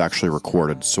record was actually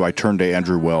recorded, so I turned to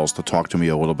Andrew Wells to talk to me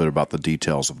a little bit about the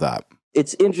details of that.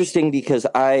 It's interesting because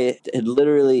I had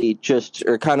literally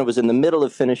was in the middle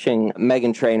of finishing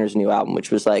Meghan Trainor's new album,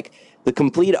 which was like the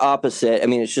complete opposite. I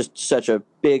mean, it's just such a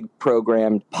big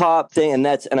programmed pop thing. And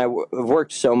I've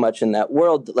worked so much in that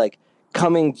world, like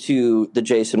coming to the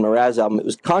Jason Mraz album, it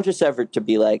was a conscious effort to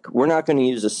be like, we're not going to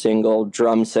use a single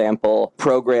drum sample,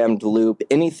 programmed loop,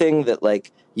 anything that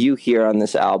like you hear on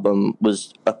this album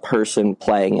was a person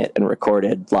playing it and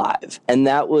recorded live. And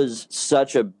that was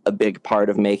such a big part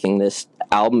of making this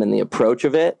album and the approach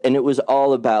of it. And it was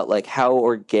all about like how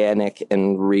organic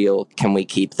and real can we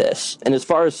keep this? And as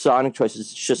far as sonic choices,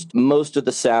 it's just most of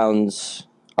the sounds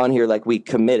on here, like we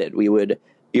committed. We would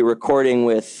be recording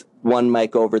with one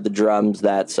mic over the drums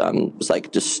that's was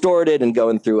like distorted and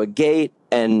going through a gate,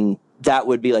 and that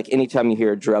would be like anytime you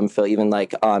hear a drum fill, even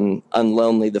like on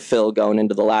Unlonely, the fill going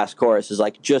into the last chorus is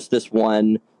like just this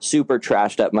one super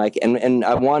trashed up mic. And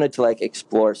I wanted to like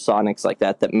explore sonics like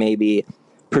that maybe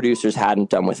producers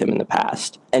hadn't done with him in the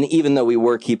past. And even though we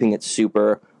were keeping it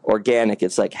super organic,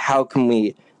 it's like, how can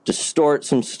we distort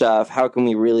some stuff? How can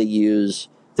we really use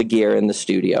the gear in the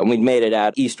studio? And we'd made it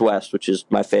at East West, which is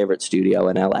my favorite studio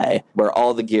in LA, where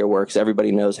all the gear works,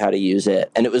 everybody knows how to use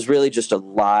it. And it was really just a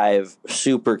live,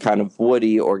 super kind of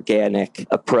woody, organic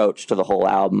approach to the whole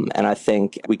album. And I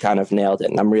think we kind of nailed it.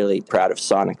 And I'm really proud of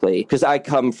sonically, because I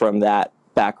come from that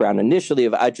background initially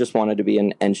of I just wanted to be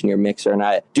an engineer mixer, and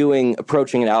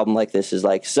approaching an album like this is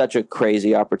like such a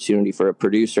crazy opportunity for a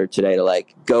producer today to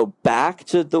like go back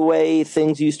to the way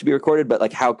things used to be recorded, but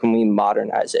like how can we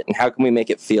modernize it and how can we make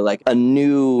it feel like a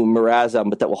new Mraz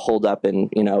album, but that will hold up in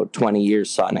 20 years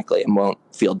sonically and won't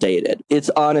feel dated. It's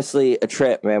honestly a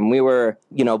trip, man. We were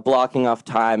blocking off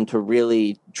time to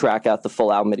really track out the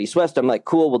full album at East West. I'm like,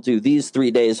 cool, we'll do these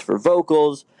 3 days for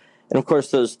vocals. And of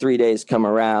course, those 3 days come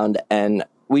around and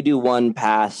we do one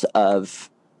pass of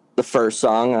the first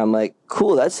song. I'm like,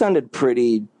 cool, that sounded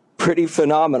pretty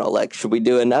phenomenal. Like, should we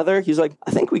do another? He's like,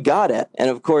 I think we got it. And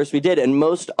of course we did. And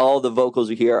most all the vocals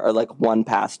you hear are like one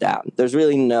pass down. There's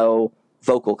really no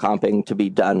vocal comping to be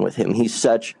done with him. He's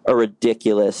such a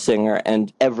ridiculous singer,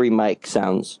 and every mic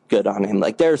sounds good on him.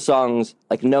 Like, there are songs,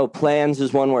 like No Plans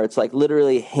is one where it's like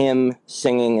literally him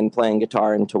singing and playing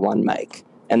guitar into one mic.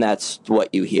 And that's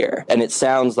what you hear. And it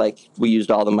sounds like we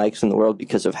used all the mics in the world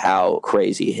because of how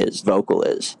crazy his vocal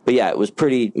is. But yeah, it was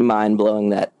pretty mind-blowing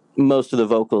that most of the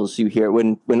vocals you hear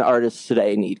when artists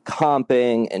today need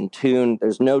comping and tune,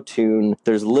 there's no tune,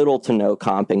 there's little to no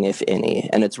comping, if any,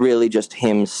 and it's really just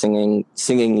him singing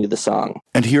you the song.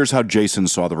 And here's how Jason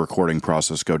saw the recording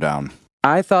process go down.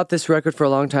 I thought this record for a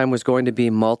long time was going to be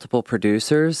multiple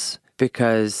producers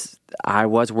because I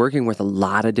was working with a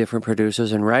lot of different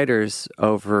producers and writers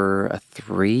over a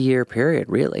 3-year period,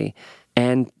 really.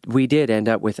 And we did end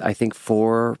up with, I think,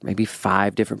 4, maybe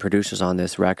 5 different producers on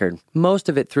this record. Most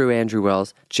of it through Andrew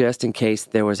Wells, just in case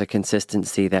there was a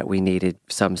consistency that we needed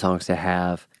some songs to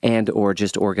have, and or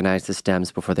just organize the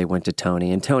stems before they went to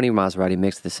Tony. And Tony Maserati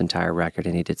mixed this entire record,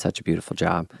 and he did such a beautiful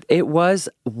job. It was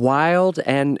wild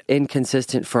and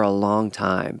inconsistent for a long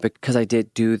time because I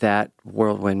did do that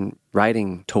whirlwind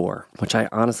writing tour, which I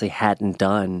honestly hadn't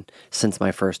done since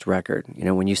my first record. You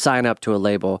know, when you sign up to a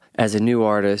label as a new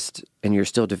artist and you're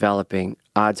still developing,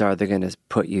 odds are they're going to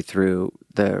put you through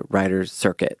the writer's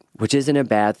circuit, which isn't a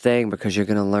bad thing because you're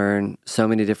going to learn so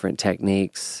many different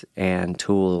techniques and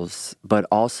tools, but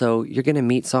also you're going to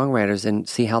meet songwriters and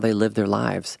see how they live their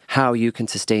lives, how you can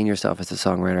sustain yourself as a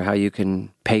songwriter, how you can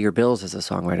pay your bills as a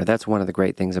songwriter. That's one of the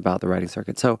great things about the writing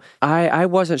circuit. So I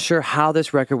wasn't sure how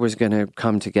this record was going to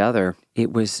come together.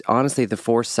 It was honestly the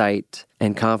foresight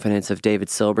and confidence of David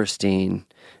Silberstein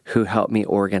who helped me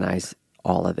organize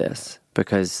all of this,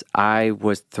 because I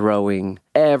was throwing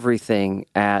everything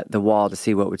at the wall to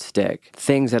see what would stick.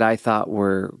 Things that I thought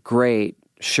were great,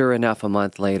 sure enough, a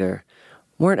month later,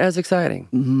 weren't as exciting.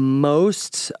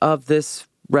 Most of this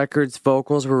record's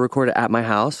vocals were recorded at my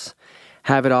house.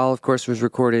 Have It All, of course, was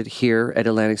recorded here at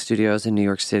Atlantic Studios in New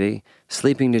York City.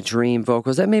 Sleeping to Dream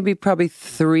vocals, that maybe probably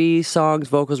 3 songs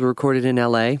vocals were recorded in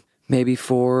LA, maybe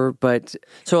 4. But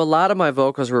so a lot of my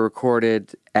vocals were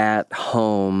recorded at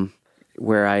home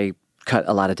where I cut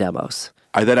a lot of demos.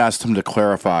 I then asked him to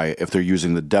clarify if they're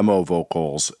using the demo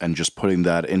vocals and just putting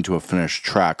that into a finished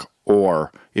track,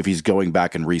 or if he's going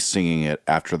back and re-singing it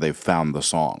after they've found the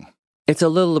song. It's a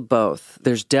little of both.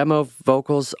 There's demo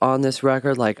vocals on this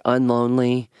record, like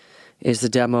Unlonely is the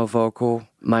demo vocal.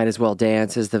 Might As Well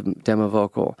Dance is the demo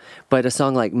vocal. But a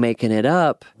song like Making It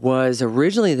Up was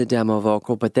originally the demo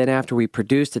vocal, but then after we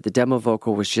produced it, the demo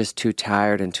vocal was just too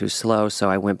tired and too slow, so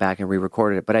I went back and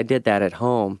re-recorded it. But I did that at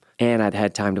home, and I'd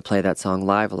had time to play that song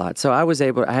live a lot. So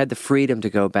I had the freedom to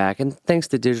go back, and thanks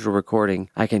to digital recording,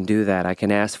 I can do that. I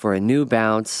can ask for a new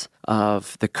bounce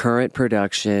of the current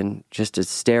production, just a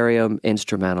stereo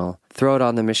instrumental, throw it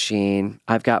on the machine.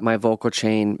 I've got my vocal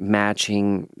chain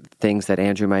matching things that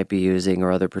Andrew might be using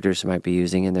or other producer might be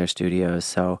using in their studios.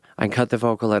 So I can cut the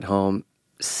vocal at home,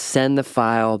 send the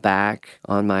file back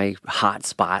on my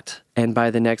hotspot, and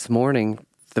by the next morning,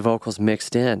 the vocal's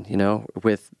mixed in,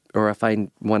 or if I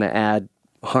want to add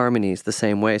harmonies the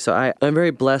same way. So I'm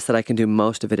very blessed that I can do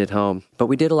most of it at home. But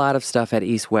we did a lot of stuff at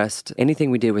East West.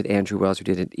 Anything we did with Andrew Wells, we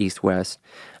did at East West,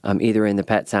 either in the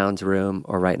Pet Sounds room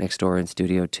or right next door in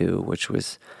Studio 2, which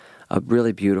was a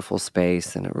really beautiful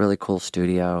space and a really cool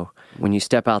studio. When you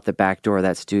step out the back door of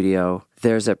that studio,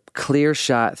 there's a clear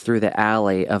shot through the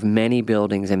alley of many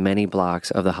buildings and many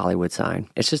blocks of the Hollywood sign.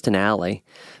 It's just an alley,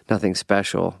 nothing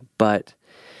special, but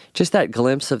just that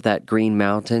glimpse of that green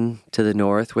mountain to the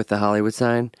north with the Hollywood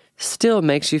sign still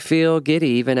makes you feel giddy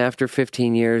even after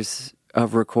 15 years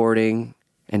of recording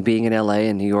and being in LA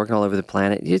and New York and all over the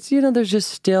planet. It's, there's just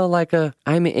still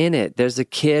I'm in it. There's a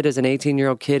kid, as an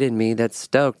 18-year-old kid in me that's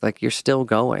stoked. Like, you're still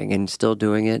going and still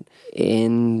doing it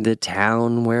in the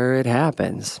town where it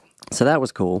happens. So that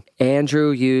was cool.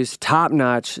 Andrew used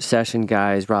top-notch session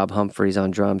guys, Rob Humphreys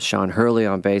on drums, Sean Hurley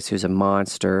on bass, who's a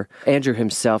monster. Andrew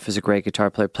himself is a great guitar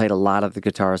player, played a lot of the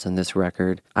guitars on this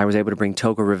record. I was able to bring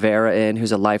Togo Rivera in,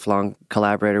 who's a lifelong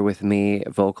collaborator with me,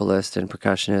 vocalist and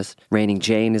percussionist. Raining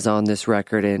Jane is on this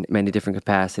record in many different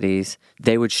capacities.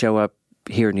 They would show up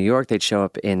here in New York, they'd show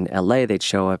up in LA, they'd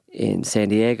show up in San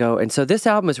Diego. And so this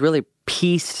album is really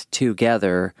pieced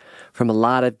together from a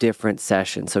lot of different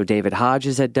sessions. So David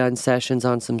Hodges had done sessions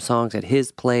on some songs at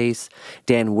his place.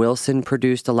 Dan Wilson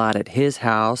produced a lot at his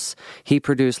house. He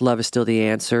produced Love Is Still the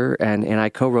Answer, and I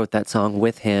co-wrote that song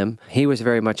with him. He was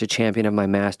very much a champion of my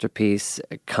masterpiece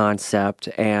concept,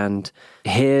 and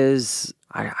his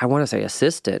I want to say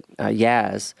assistant,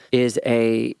 Yaz, is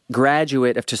a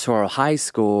graduate of Tesoro High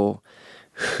School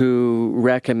who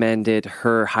recommended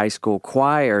her high school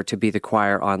choir to be the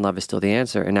choir on Love Is Still the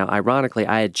Answer. And now, ironically,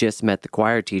 I had just met the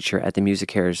choir teacher at the Music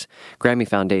Cares Grammy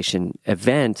Foundation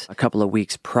event a couple of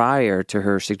weeks prior to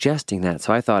her suggesting that.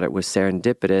 So I thought it was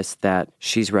serendipitous that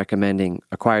she's recommending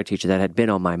a choir teacher that had been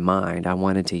on my mind. I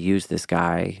wanted to use this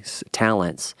guy's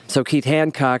talents. So Keith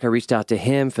Hancock, I reached out to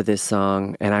him for this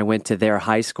song, and I went to their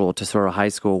high school, Tesoro High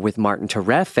School, with Martin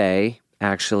Terefe,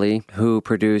 actually, who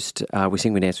produced We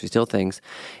Sing, We Dance, We Steal Things,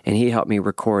 and he helped me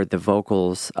record the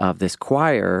vocals of this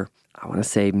choir, I want to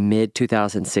say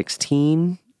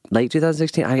mid-2016, late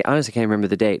 2016. I honestly can't remember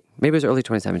the date. Maybe it was early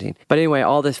 2017. But anyway,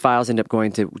 all these files end up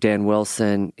going to Dan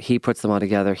Wilson. He puts them all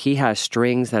together. He has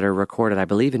strings that are recorded, I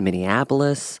believe, in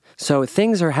Minneapolis. So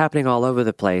things are happening all over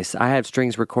the place. I have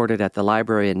strings recorded at the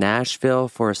library in Nashville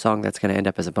for a song that's going to end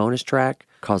up as a bonus track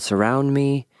called Surround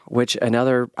Me, which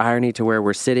another irony to where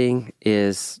we're sitting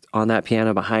is on that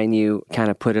piano behind you, kind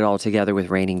of put it all together with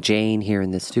Raining Jane here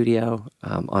in the studio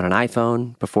on an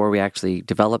iPhone before we actually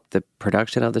developed the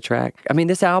production of the track. I mean,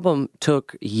 this album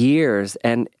took years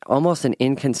and almost an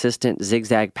inconsistent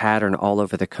zigzag pattern all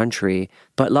over the country,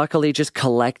 but luckily just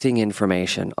collecting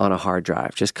information on a hard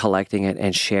drive, just collecting it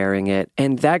and sharing it.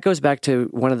 And that goes back to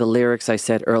one of the lyrics I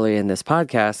said earlier in this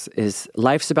podcast is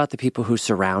life's about the people who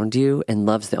surround you and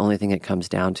love's the only thing it comes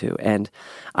down to. And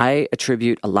I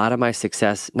attribute a lot of my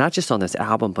success, not just on this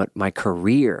album, but my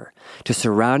career, to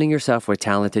surrounding yourself with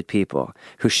talented people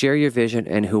who share your vision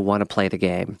and who want to play the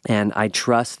game. And I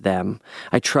trust them.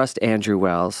 I trust Andrew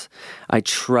Wells. I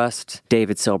trust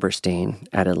David Silberstein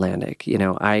at Atlantic. You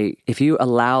know, if you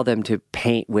allow them to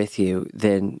paint with you,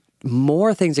 then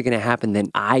more things are going to happen than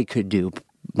I could do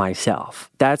myself.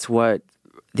 That's what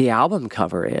the album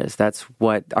cover is. That's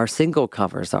what our single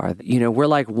covers are. You know, we're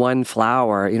like one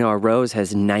flower. You know, a rose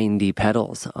has 90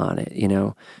 petals on it. You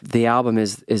know, the album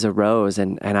is a rose,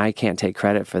 and I can't take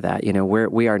credit for that. You know,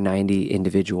 we are 90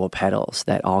 individual petals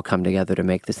that all come together to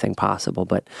make this thing possible.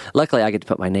 But luckily, I get to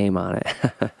put my name on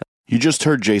it. You just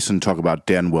heard Jason talk about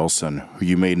Dan Wilson, who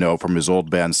you may know from his old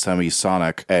band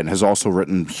Semisonic, and has also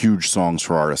written huge songs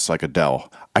for artists like Adele.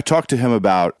 I talked to him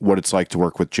about what it's like to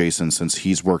work with Jason since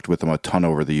he's worked with him a ton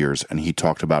over the years, and he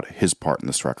talked about his part in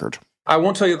this record. I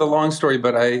won't tell you the long story,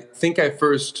 but I think I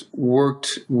first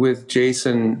worked with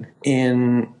Jason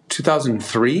in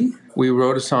 2003. We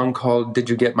wrote a song called Did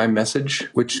You Get My Message,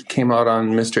 which came out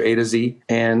on Mr. A to Z.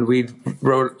 And we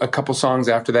wrote a couple songs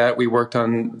after that. We worked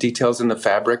on Details in the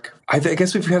Fabric. I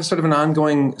guess we've had sort of an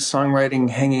ongoing songwriting,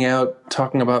 hanging out,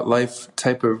 talking about life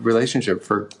type of relationship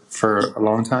for a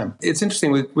long time. It's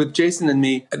interesting with Jason and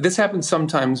me, this happens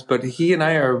sometimes, but he and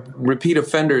I are repeat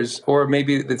offenders, or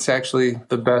maybe it's actually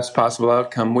the best possible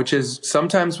outcome, which is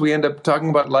sometimes we end up talking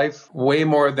about life way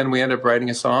more than we end up writing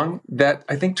a song. That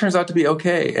I think turns out to be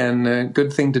okay and a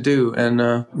good thing to do.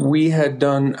 And we had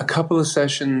done a couple of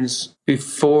sessions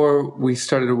before we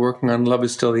started working on Love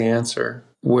Is Still the Answer,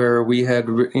 where we had,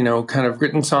 kind of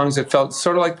written songs that felt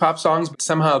sort of like pop songs, but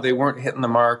somehow they weren't hitting the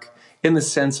mark in the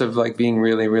sense of like being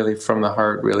really, really from the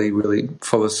heart, really, really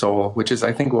full of soul, which is,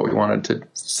 I think, what we wanted to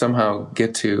somehow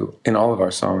get to in all of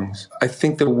our songs. I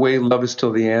think the way Love Is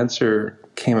Still the Answer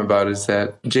came about is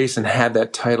that Jason had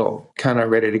that title kind of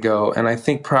ready to go. And I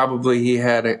think probably he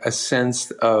had a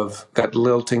sense of that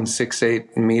lilting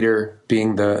 6/8 meter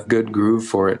being the good groove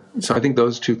for it. So I think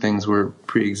those two things were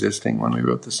pre-existing when we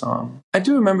wrote the song. I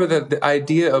do remember that the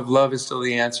idea of Love Is Still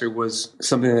the Answer was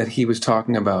something that he was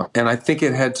talking about. And I think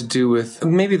it had to do with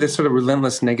maybe the sort of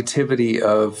relentless negativity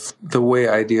of the way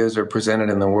ideas are presented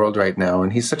in the world right now.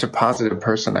 And he's such a positive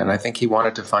person. And I think he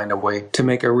wanted to find a way to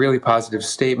make a really positive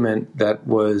statement that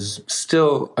was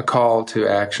still a call to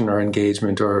action or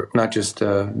engagement, or not just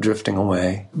drifting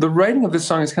away. The writing of this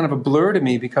song is kind of a blur to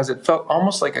me because it felt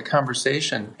almost like a conversation.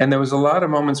 And there was a lot of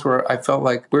moments where I felt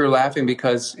like we were laughing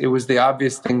because it was the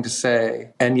obvious thing to say,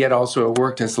 and yet also it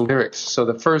worked as lyrics. So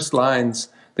the first lines,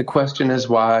 the question is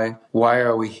why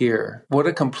are we here? What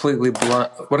a completely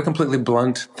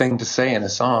blunt thing to say in a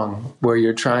song where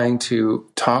you're trying to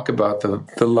talk about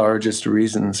the largest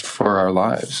reasons for our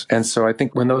lives. And so I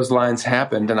think when those lines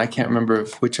happened, and I can't remember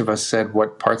which of us said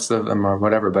what parts of them or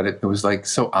whatever, but it was like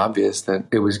so obvious that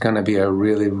it was going to be a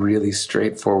really, really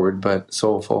straightforward but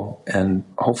soulful and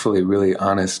hopefully really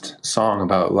honest song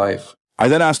about life. I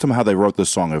then asked him how they wrote this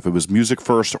song, if it was music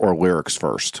first or lyrics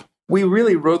first. We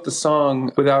really wrote the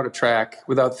song without a track,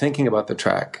 without thinking about the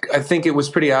track. I think it was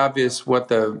pretty obvious we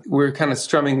were kind of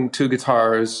strumming two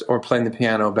guitars or playing the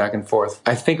piano back and forth.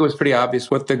 I think it was pretty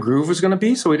obvious what the groove was going to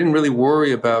be, so we didn't really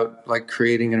worry about like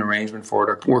creating an arrangement for it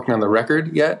or working on the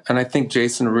record yet. And I think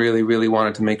Jason really, really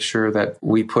wanted to make sure that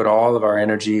we put all of our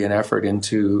energy and effort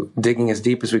into digging as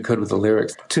deep as we could with the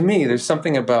lyrics. To me, there's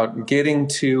something about getting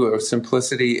to a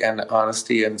simplicity and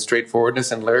honesty and straightforwardness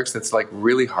in lyrics that's like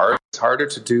really hard. It's harder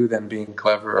to do than being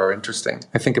clever or interesting.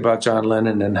 I think about John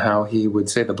Lennon and how he would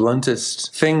say the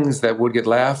bluntest things that would get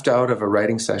laughed out of a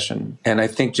writing session. And I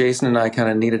think Jason and I kind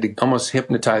of needed to almost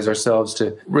hypnotize ourselves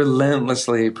to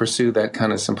relentlessly pursue that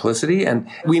kind of simplicity. And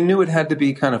we knew it had to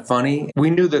be kind of funny. We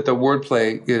knew that the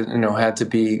wordplay, had to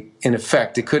be in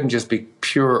effect. It couldn't just be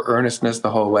pure earnestness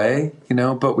the whole way,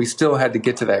 but we still had to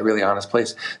get to that really honest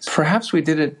place. Perhaps we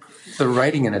did the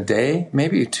writing in a day,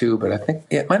 maybe 2, but I think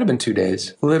it might have been 2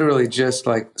 days. Literally just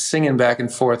like singing back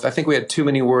and forth. I think we had too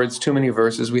many words, too many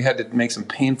verses. We had to make some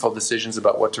painful decisions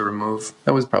about what to remove.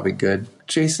 That was probably good.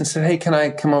 Jason said, hey, can I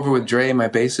come over with Dre, my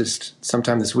bassist,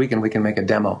 sometime this week and we can make a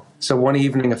demo? So one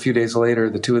evening, a few days later,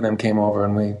 the two of them came over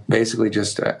and we basically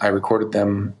I recorded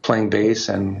them playing bass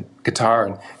and guitar.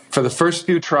 And for the first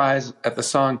few tries at the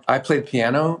song, I played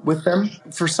piano with them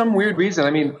for some weird reason.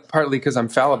 I mean, partly because I'm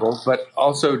fallible, but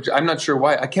also I'm not sure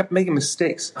why. I kept making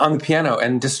mistakes on the piano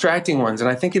and distracting ones. And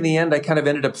I think in the end, I kind of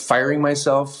ended up firing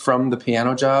myself from the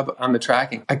piano job on the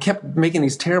tracking. I kept making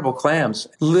these terrible clams.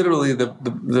 Literally,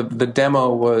 the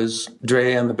demo was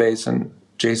Dre on the bass and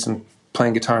Jason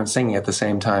playing guitar and singing at the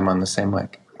same time on the same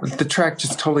mic. The track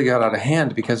just totally got out of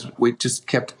hand because we just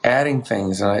kept adding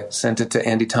things. And I sent it to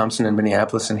Andy Thompson in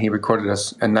Minneapolis, and he recorded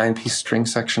us a 9-piece string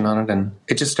section on it. And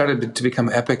it just started to become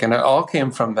epic. And it all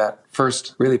came from that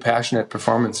first really passionate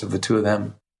performance of the two of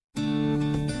them.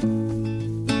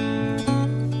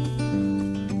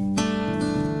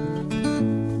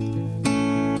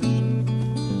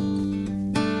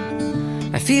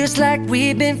 It feels like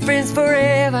we've been friends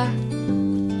forever,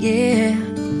 yeah.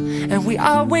 And we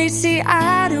always see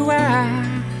eye to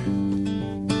eye.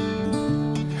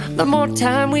 The more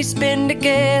time we spend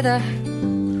together,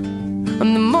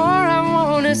 and the more I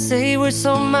wanna say what's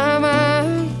on my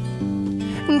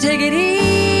mind. Take it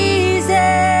easy.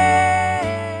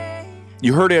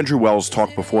 You heard Andrew Wells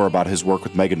talk before about his work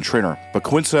with Meghan Trainor, but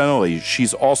coincidentally,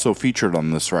 she's also featured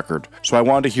on this record. So I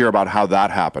wanted to hear about how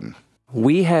that happened.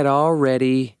 We had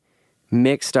already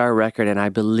mixed our record, and I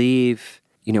believe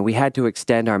we had to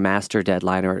extend our master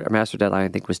deadline, or our master deadline, I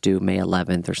think, was due May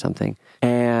 11th or something.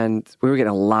 And we were getting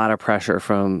a lot of pressure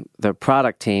from the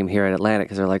product team here at Atlantic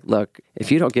because they're like, look, if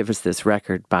you don't give us this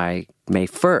record by May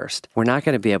 1st, we're not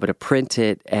going to be able to print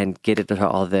it and get it to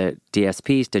all the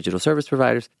DSPs, digital service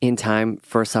providers, in time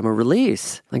for a summer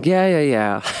release. Like,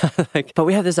 yeah. But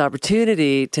we have this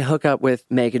opportunity to hook up with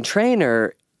Meghan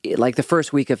Trainor like the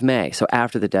first week of May, so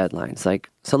after the deadlines.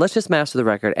 So let's just master the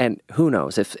record, and who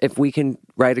knows, if we can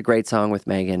write a great song with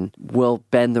Meghan, we'll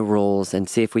bend the rules and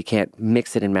see if we can't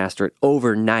mix it and master it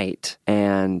overnight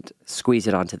and squeeze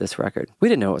it onto this record. We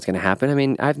didn't know what was going to happen. I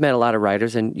mean, I've met a lot of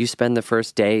writers, and you spend the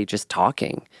first day just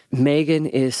talking. Meghan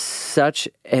is such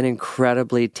an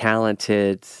incredibly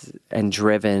talented and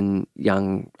driven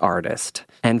young artist,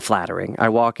 and flattering. I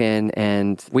walk in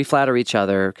and we flatter each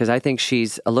other because I think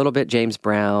she's a little bit James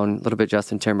Brown, a little bit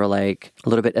Justin Timberlake, a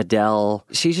little bit Adele.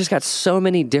 She's just got so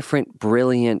many different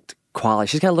brilliant qualities.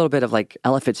 She's got a little bit of like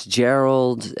Ella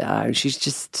Fitzgerald.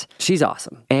 She's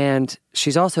awesome. And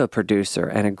she's also a producer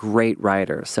and a great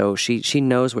writer. So she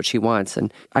knows what she wants.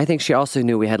 And I think she also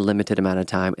knew we had a limited amount of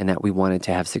time and that we wanted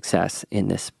to have success in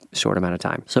this short amount of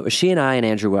time. So it was she and I and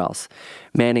Andrew Wells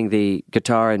manning the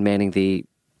guitar and manning the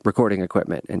recording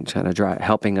equipment and kind of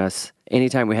helping us.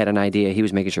 Anytime we had an idea, he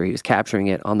was making sure he was capturing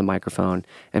it on the microphone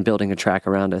and building a track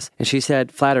around us. And she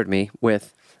flattered me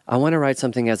with, I want to write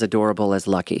something as adorable as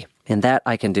Lucky. And that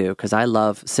I can do because I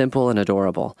love simple and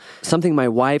adorable. Something my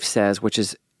wife says, which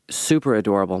is super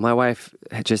adorable. My wife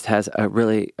just has a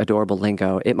really adorable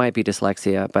lingo. It might be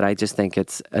dyslexia, but I just think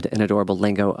it's an adorable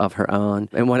lingo of her own.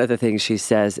 And one of the things she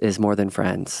says is more than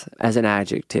friends as an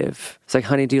adjective. It's like,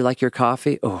 honey, do you like your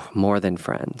coffee? Oh, more than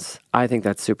friends. I think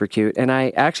that's super cute. And I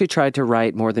actually tried to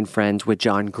write More Than Friends with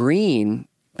John Green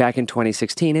back in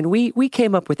 2016, and we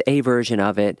came up with a version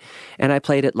of it, and I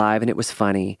played it live, and it was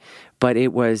funny, but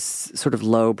it was sort of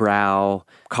lowbrow,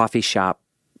 coffee shop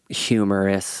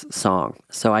humorous song.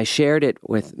 So I shared it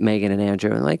with Meghan and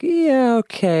Andrew and like, yeah,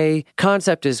 okay.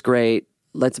 Concept is great.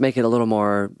 Let's make it a little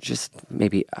more just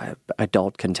maybe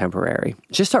adult contemporary.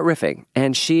 Just start riffing.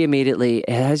 And she immediately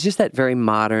has just that very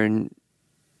modern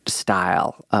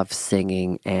style of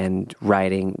singing and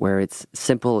writing where it's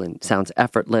simple and sounds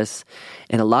effortless.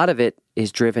 And a lot of it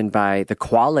is driven by the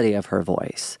quality of her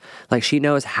voice. Like, she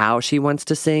knows how she wants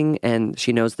to sing, and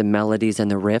she knows the melodies and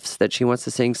the riffs that she wants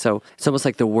to sing. So it's almost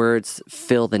like the words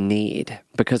fill the need.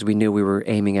 Because we knew we were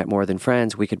aiming at More Than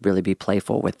Friends, we could really be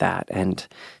playful with that. And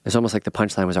it's almost like the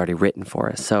punchline was already written for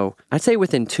us. So I'd say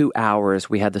within 2 hours,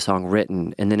 we had the song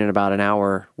written. And then in about an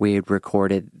hour, we had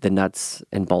recorded the nuts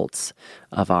and bolts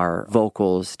of our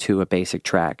vocals to a basic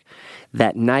track.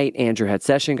 That night, Andrew had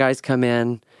session guys come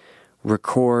in,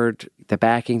 record the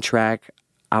backing track.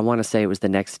 I want to say it was the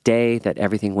next day that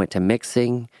everything went to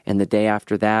mixing, and the day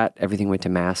after that, everything went to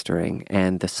mastering,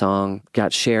 and the song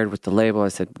got shared with the label. I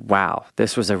said, wow,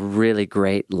 this was a really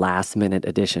great last-minute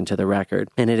addition to the record.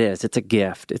 And it is. It's a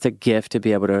gift. It's a gift to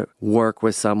be able to work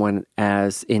with someone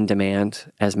as in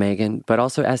demand as Megan, but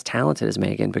also as talented as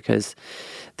Megan, because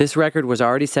this record was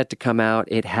already set to come out.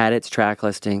 It had its track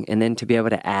listing, and then to be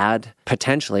able to add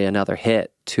potentially another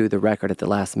hit to the record at the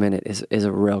last minute is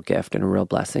a real gift and a real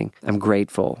blessing. I'm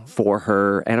grateful for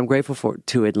her, and I'm grateful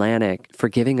to Atlantic for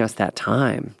giving us that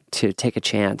time to take a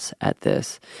chance at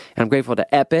this. And I'm grateful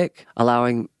to Epic,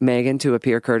 allowing Megan to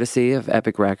appear courtesy of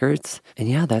Epic Records. And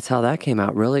yeah, that's how that came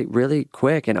out, really, really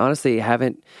quick. And honestly,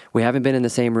 we haven't been in the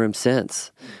same room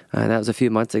since. That was a few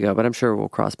months ago, but I'm sure we'll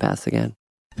cross paths again.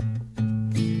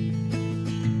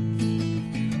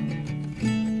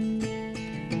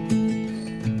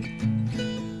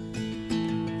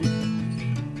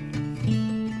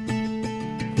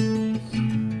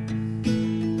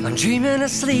 I'm dreaming of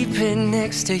sleeping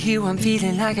next to you. I'm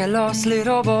feeling like a lost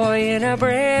little boy in a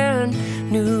brand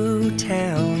new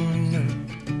town.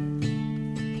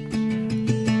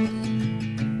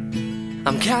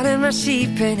 I'm counting my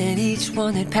sheep, and each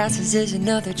one that passes is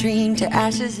another dream to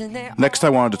ashes. Next, I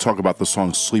wanted to talk about the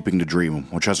song Sleeping to Dream,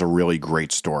 which has a really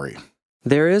great story.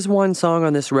 There is one song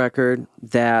on this record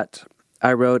that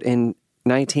I wrote in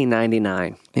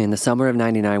 1999, in the summer of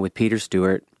 99 with Peter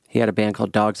Stewart. He had a band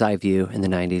called Dog's Eye View in the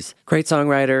 90s. Great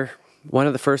songwriter, one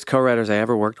of the first co-writers I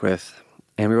ever worked with.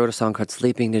 And we wrote a song called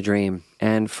Sleeping to Dream.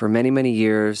 And for many, many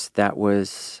years, that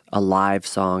was a live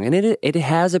song. And it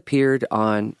has appeared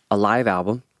on a live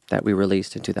album that we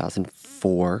released in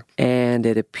 2004. And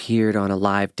it appeared on a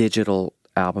live digital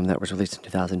album that was released in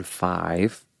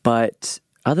 2005. But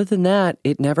other than that,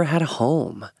 it never had a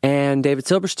home. And David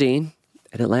Silverstein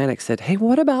at Atlantic said, hey,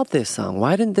 what about this song?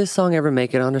 Why didn't this song ever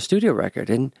make it on a studio record?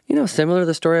 And, similar to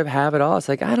the story of Have It All, it's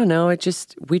like, I don't know,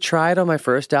 we tried on my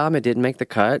first album, it didn't make the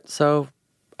cut, so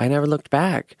I never looked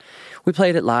back. We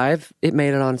played it live, it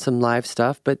made it on some live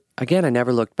stuff, but again, I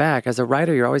never looked back. As a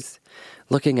writer, you're always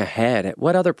looking ahead at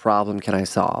what other problem can I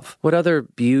solve? What other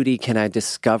beauty can I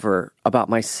discover about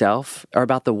myself or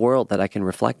about the world that I can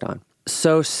reflect on?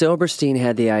 So Silverstein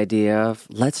had the idea of,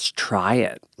 let's try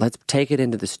it. Let's take it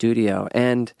into the studio.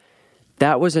 And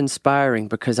that was inspiring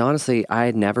because honestly, I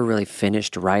had never really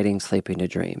finished writing Sleeping to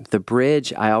Dream. The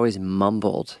bridge, I always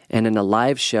mumbled. And in a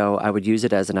live show, I would use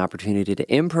it as an opportunity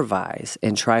to improvise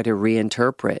and try to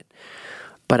reinterpret.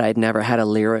 But I'd never had a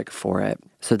lyric for it.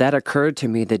 So that occurred to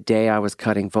me the day I was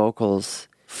cutting vocals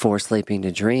for Sleeping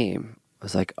to Dream. I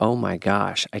was like, oh my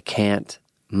gosh, I can't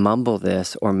mumble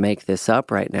this or make this up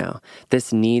right now.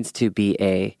 This needs to be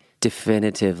a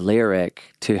definitive lyric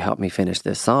to help me finish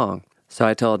this song. So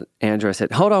I told Andrew, I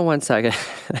said, hold on one second.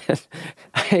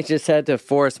 I just had to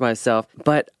force myself.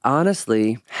 But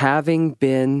honestly, having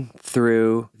been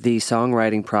through the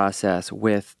songwriting process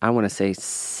with, I want to say,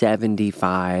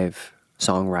 75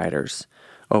 songwriters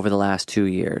over the last 2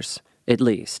 years, at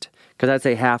least, because I'd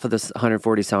say half of the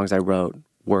 140 songs I wrote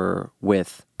were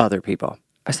with other people.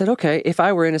 I said, okay, if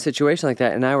I were in a situation like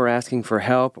that and I were asking for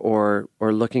help or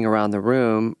looking around the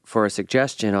room for a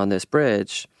suggestion on this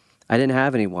bridge, I didn't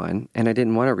have anyone and I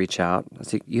didn't want to reach out. I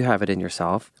said, you have it in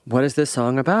yourself. What is this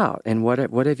song about? And what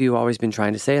have you always been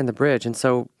trying to say in the bridge? And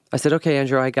so I said, okay,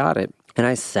 Andrew, I got it. And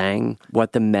I sang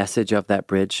what the message of that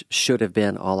bridge should have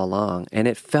been all along. And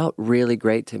it felt really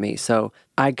great to me. So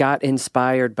I got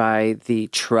inspired by the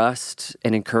trust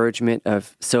and encouragement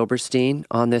of Silverstein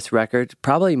on this record,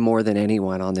 probably more than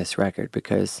anyone on this record,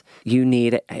 because you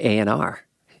need A&R.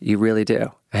 You really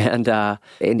do.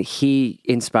 And he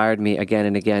inspired me again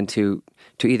and again to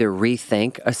either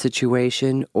rethink a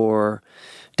situation or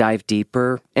dive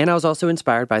deeper. And I was also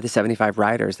inspired by the 75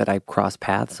 writers that I crossed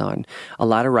paths on. A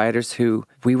lot of writers who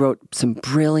we wrote some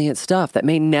brilliant stuff that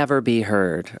may never be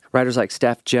heard. Writers like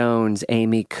Steph Jones,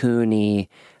 Amy Cooney,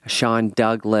 Sean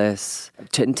Douglas,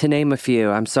 to name a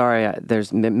few. I'm sorry,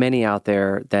 there's many out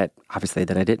there that obviously,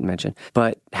 that I didn't mention,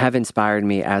 but have inspired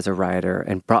me as a writer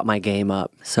and brought my game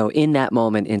up. So in that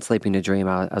moment in Sleeping to Dream,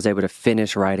 I was able to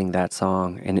finish writing that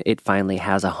song, and it finally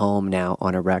has a home now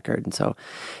on a record. And so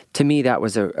to me, that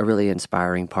was a really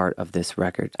inspiring part of this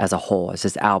record as a whole, as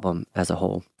this album as a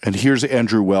whole. And here's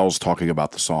Andrew Wells talking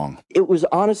about the song. It was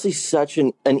honestly such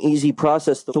an easy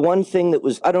process. The one thing that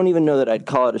was, I don't even know that I'd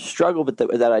call it a struggle, but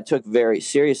that I took very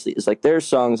seriously is like there are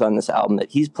songs on this album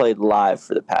that he's played live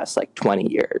for the past like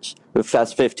 20 years, the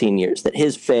past 15 years, that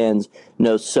his fans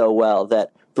know so well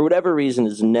that for whatever reason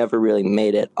has never really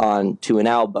made it onto an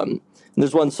album. And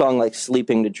there's one song like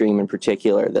Sleeping to Dream in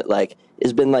particular that like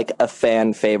has been like a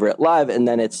fan favorite live, and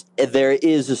then there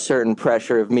is a certain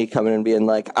pressure of me coming and being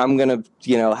like, I'm gonna,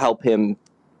 help him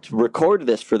to record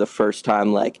this for the first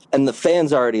time, and the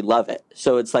fans already love it.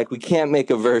 So it's like we can't make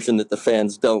a version that the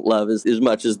fans don't love as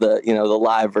much as the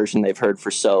live version they've heard for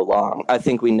so long. I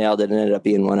think we nailed it and ended up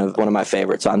being one of my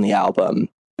favorites on the album.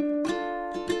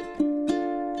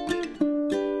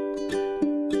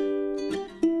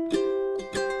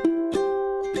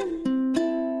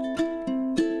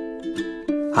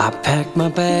 I packed my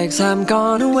bags, I'm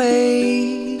gone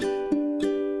away.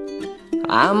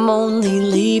 I'm only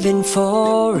leaving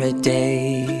for a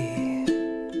day.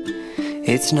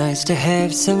 It's nice to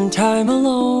have some time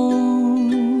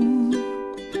alone,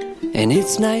 and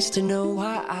it's nice to know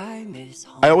why I miss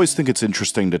home. I always think it's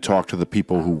interesting to talk to the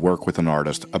people who work with an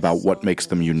artist about what makes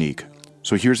them unique.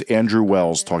 So here's Andrew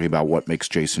Wells talking about what makes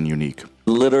Jason unique.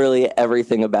 Literally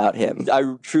everything about him.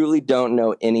 I truly don't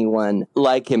know anyone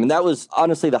like him. And that was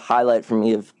honestly the highlight for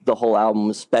me of the whole album,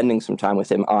 was spending some time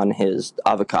with him on his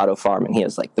avocado farm. And he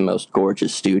has like the most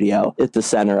gorgeous studio at the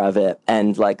center of it.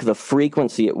 And like the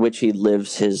frequency at which he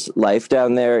lives his life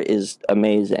down there is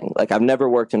amazing. Like I've never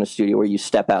worked in a studio where you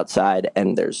step outside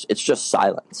and it's just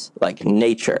silence, like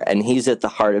nature. And he's at the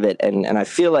heart of it. And I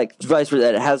feel like vice versa,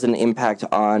 that it has an impact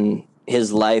on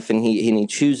his life, and he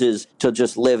chooses to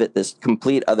just live at this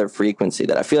complete other frequency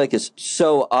that I feel like is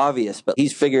so obvious, but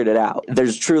he's figured it out.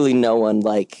 There's truly no one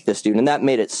like this dude, and that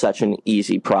made it such an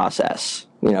easy process,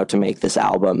 to make this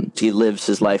album. He lives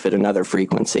his life at another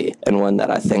frequency, and one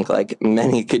that I think like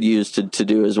many could use to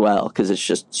do as well, because it's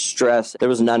just stress. There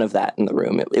was none of that in the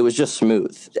room. It was just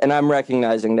smooth. And I'm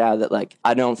recognizing now that like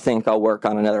I don't think I'll work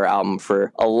on another album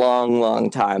for a long, long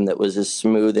time that was as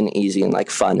smooth and easy and like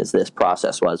fun as this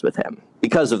process was with him,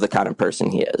 because of the kind of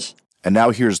person he is. And now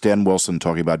here's Dan Wilson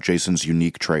talking about Jason's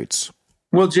unique traits.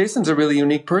 Well, Jason's a really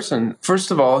unique person.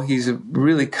 First of all, he's a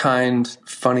really kind,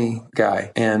 funny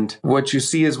guy. And what you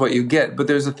see is what you get. But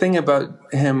there's a thing about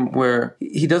him where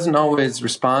he doesn't always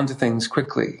respond to things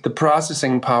quickly. The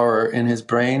processing power in his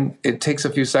brain, it takes a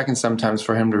few seconds sometimes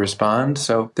for him to respond.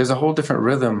 So there's a whole different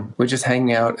rhythm with just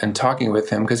hanging out and talking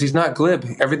with him, because he's not glib.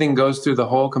 Everything goes through the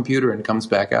whole computer and comes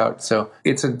back out. So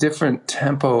it's a different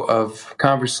tempo of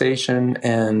conversation.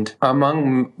 And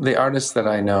among the artists that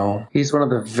I know, he's one of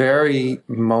the very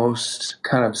most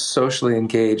kind of socially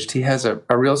engaged. He has a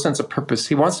real sense of purpose.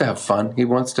 He wants to have fun. He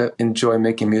wants to enjoy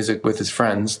making music with his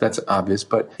friends. That's obvious.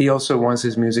 But he also wants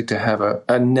his music to have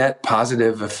a net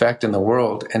positive effect in the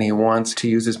world. And he wants to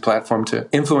use his platform to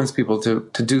influence people to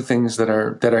do things that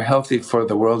are healthy for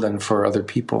the world and for other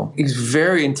people. He's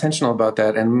very intentional about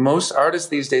that. And most artists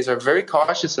these days are very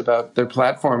cautious about their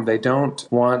platform. They don't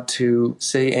want to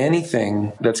say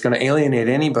anything that's going to alienate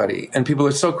anybody. And people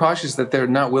are so cautious that they're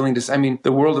not willing to say,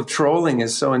 the world of trolling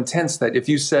is so intense that if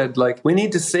you said, like, we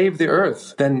need to save the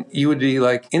earth, then you would be,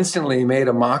 like, instantly made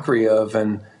a mockery of,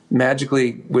 and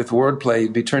magically, with wordplay,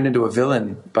 you'd be turned into a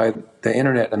villain by the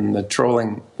internet and the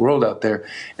trolling world out there.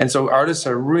 And so artists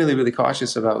are really, really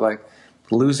cautious about, like,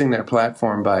 losing their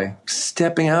platform by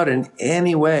stepping out in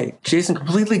any way. Jason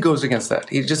completely goes against that.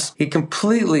 He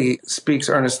completely speaks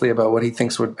earnestly about what he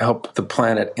thinks would help the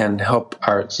planet and help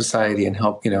our society and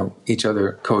help, each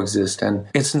other coexist. And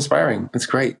it's inspiring. It's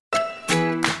great.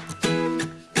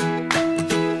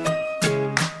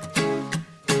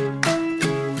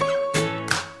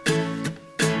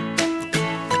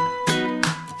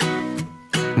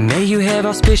 May you have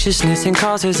auspiciousness and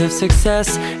causes of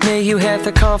success. May you have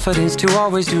the confidence to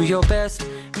always do your best.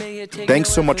 Thanks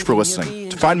so much for listening.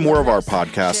 To find more of our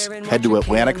podcasts, head to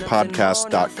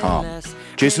atlanticpodcast.com.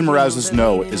 Jason Mraz's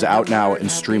No is out now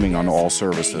and streaming on all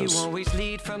services.